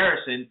James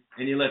Harrison,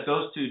 and you let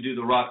those two do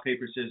the rock,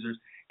 paper, scissors.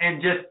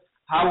 And just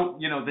how,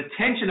 the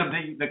tension of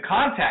the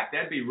contact,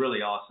 that'd be really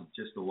awesome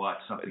just to watch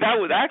something. That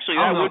would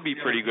be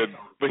pretty good.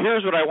 But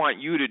here's what I want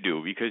you to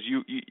do, because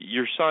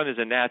your son is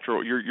a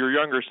natural, your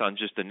younger son's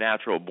just a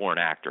natural-born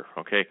actor,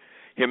 okay?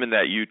 Him and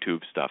that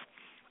YouTube stuff.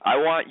 I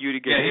want you to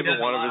get him and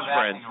one of his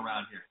friends.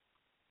 Around here.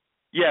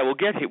 Yeah, we'll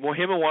get him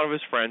and one of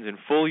his friends in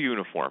full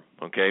uniform,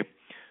 okay?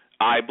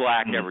 Eye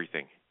black,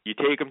 everything. You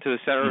take him to the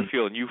center of the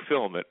field and you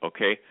film it,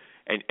 okay?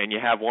 And you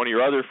have one of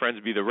your other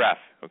friends be the ref,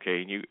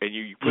 okay? And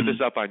you put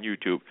this up on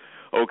YouTube.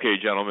 Okay,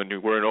 gentlemen,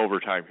 we're in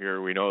overtime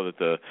here. We know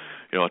that a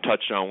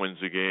touchdown wins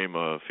the game,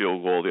 a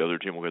field goal, the other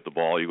team will get the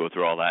ball. You go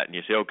through all that, and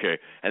you say, okay.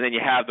 And then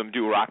you have them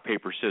do rock,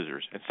 paper,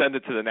 scissors and send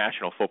it to the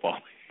National Football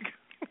League.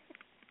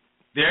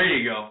 There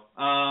you go.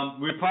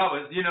 We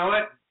probably, you know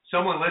what?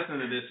 Someone listening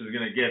to this is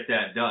going to get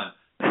that done.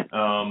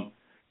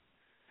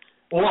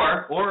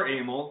 Or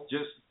Emil,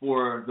 just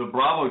for the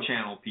Bravo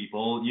Channel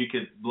people, you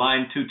could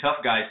line two tough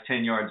guys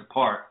 10 yards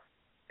apart,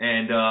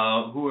 and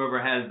whoever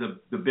has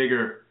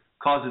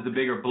causes the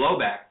bigger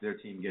blowback, their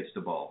team gets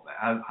the ball.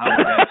 How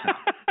would that sound?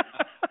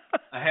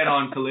 A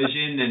head-on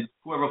collision, and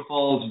whoever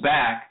falls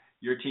back,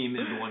 your team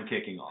is the one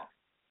kicking off.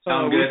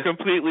 Sound good?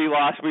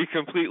 We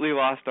completely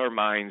lost our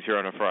minds here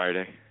on a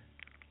Friday.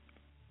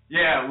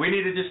 Yeah, we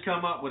need to just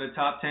come up with a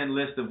top 10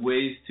 list of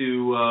ways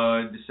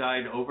to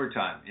decide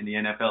overtime in the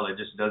NFL. It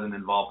just doesn't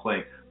involve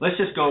playing. Let's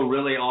just go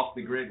really off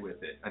the grid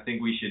with it. I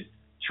think we should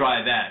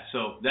try that.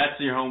 So that's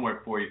your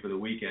homework for you for the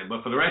weekend.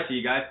 But for the rest of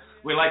you guys,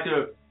 we'd like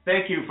to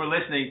thank you for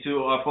listening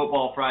to our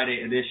Football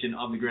Friday edition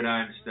of the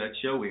Gridiron Studs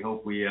Show. We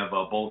hope we have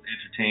both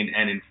entertained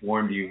and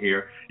informed you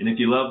here. And if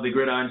you love the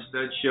Gridiron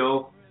Studs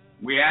Show,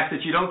 we ask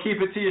that you don't keep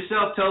it to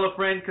yourself. Tell a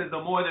friend, because the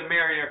more the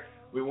merrier.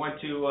 We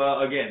want to,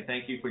 again,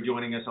 thank you for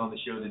joining us on the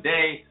show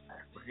today.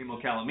 For Emil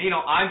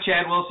Calamino, I'm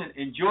Chad Wilson.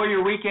 Enjoy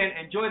your weekend.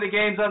 Enjoy the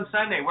games on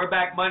Sunday. We're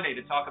back Monday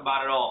to talk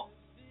about it all.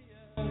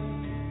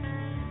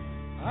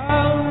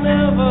 I'll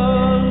never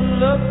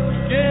look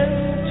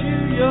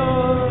into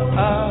your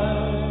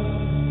eyes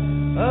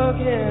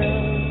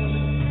again.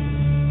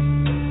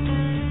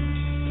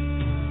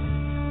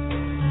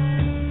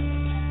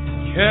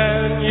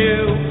 Can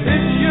you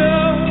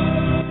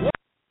picture?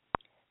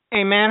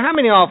 Hey, man, how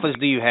many offers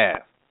do you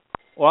have?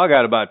 Well, I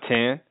got about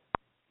 10.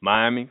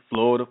 Miami,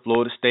 Florida,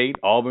 Florida State,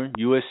 Auburn,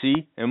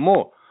 USC, and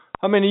more.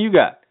 How many you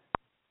got?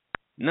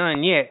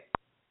 None yet.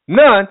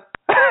 None?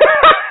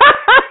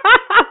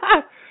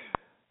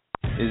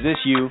 Is this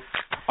you?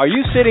 Are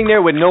you sitting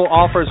there with no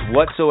offers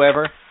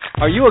whatsoever?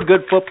 Are you a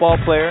good football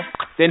player?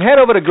 Then head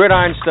over to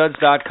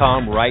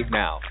GridironStuds.com right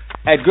now.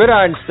 At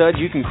Gridiron Studs,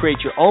 you can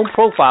create your own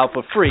profile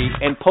for free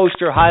and post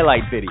your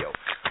highlight video.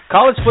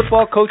 College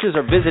football coaches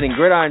are visiting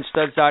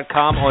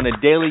GridironStuds.com on a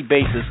daily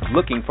basis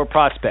looking for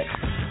prospects,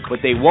 but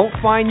they won't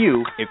find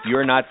you if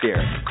you're not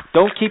there.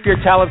 Don't keep your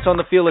talents on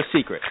the field a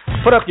secret.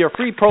 Put up your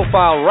free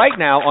profile right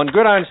now on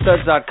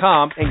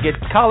GridironStuds.com and get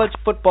college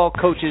football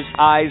coaches'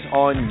 eyes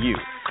on you.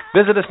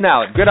 Visit us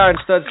now at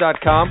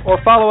GridironStuds.com or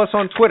follow us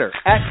on Twitter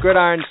at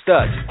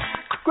GridironStuds.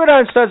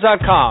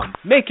 GridironStuds.com.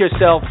 Make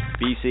yourself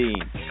be seen.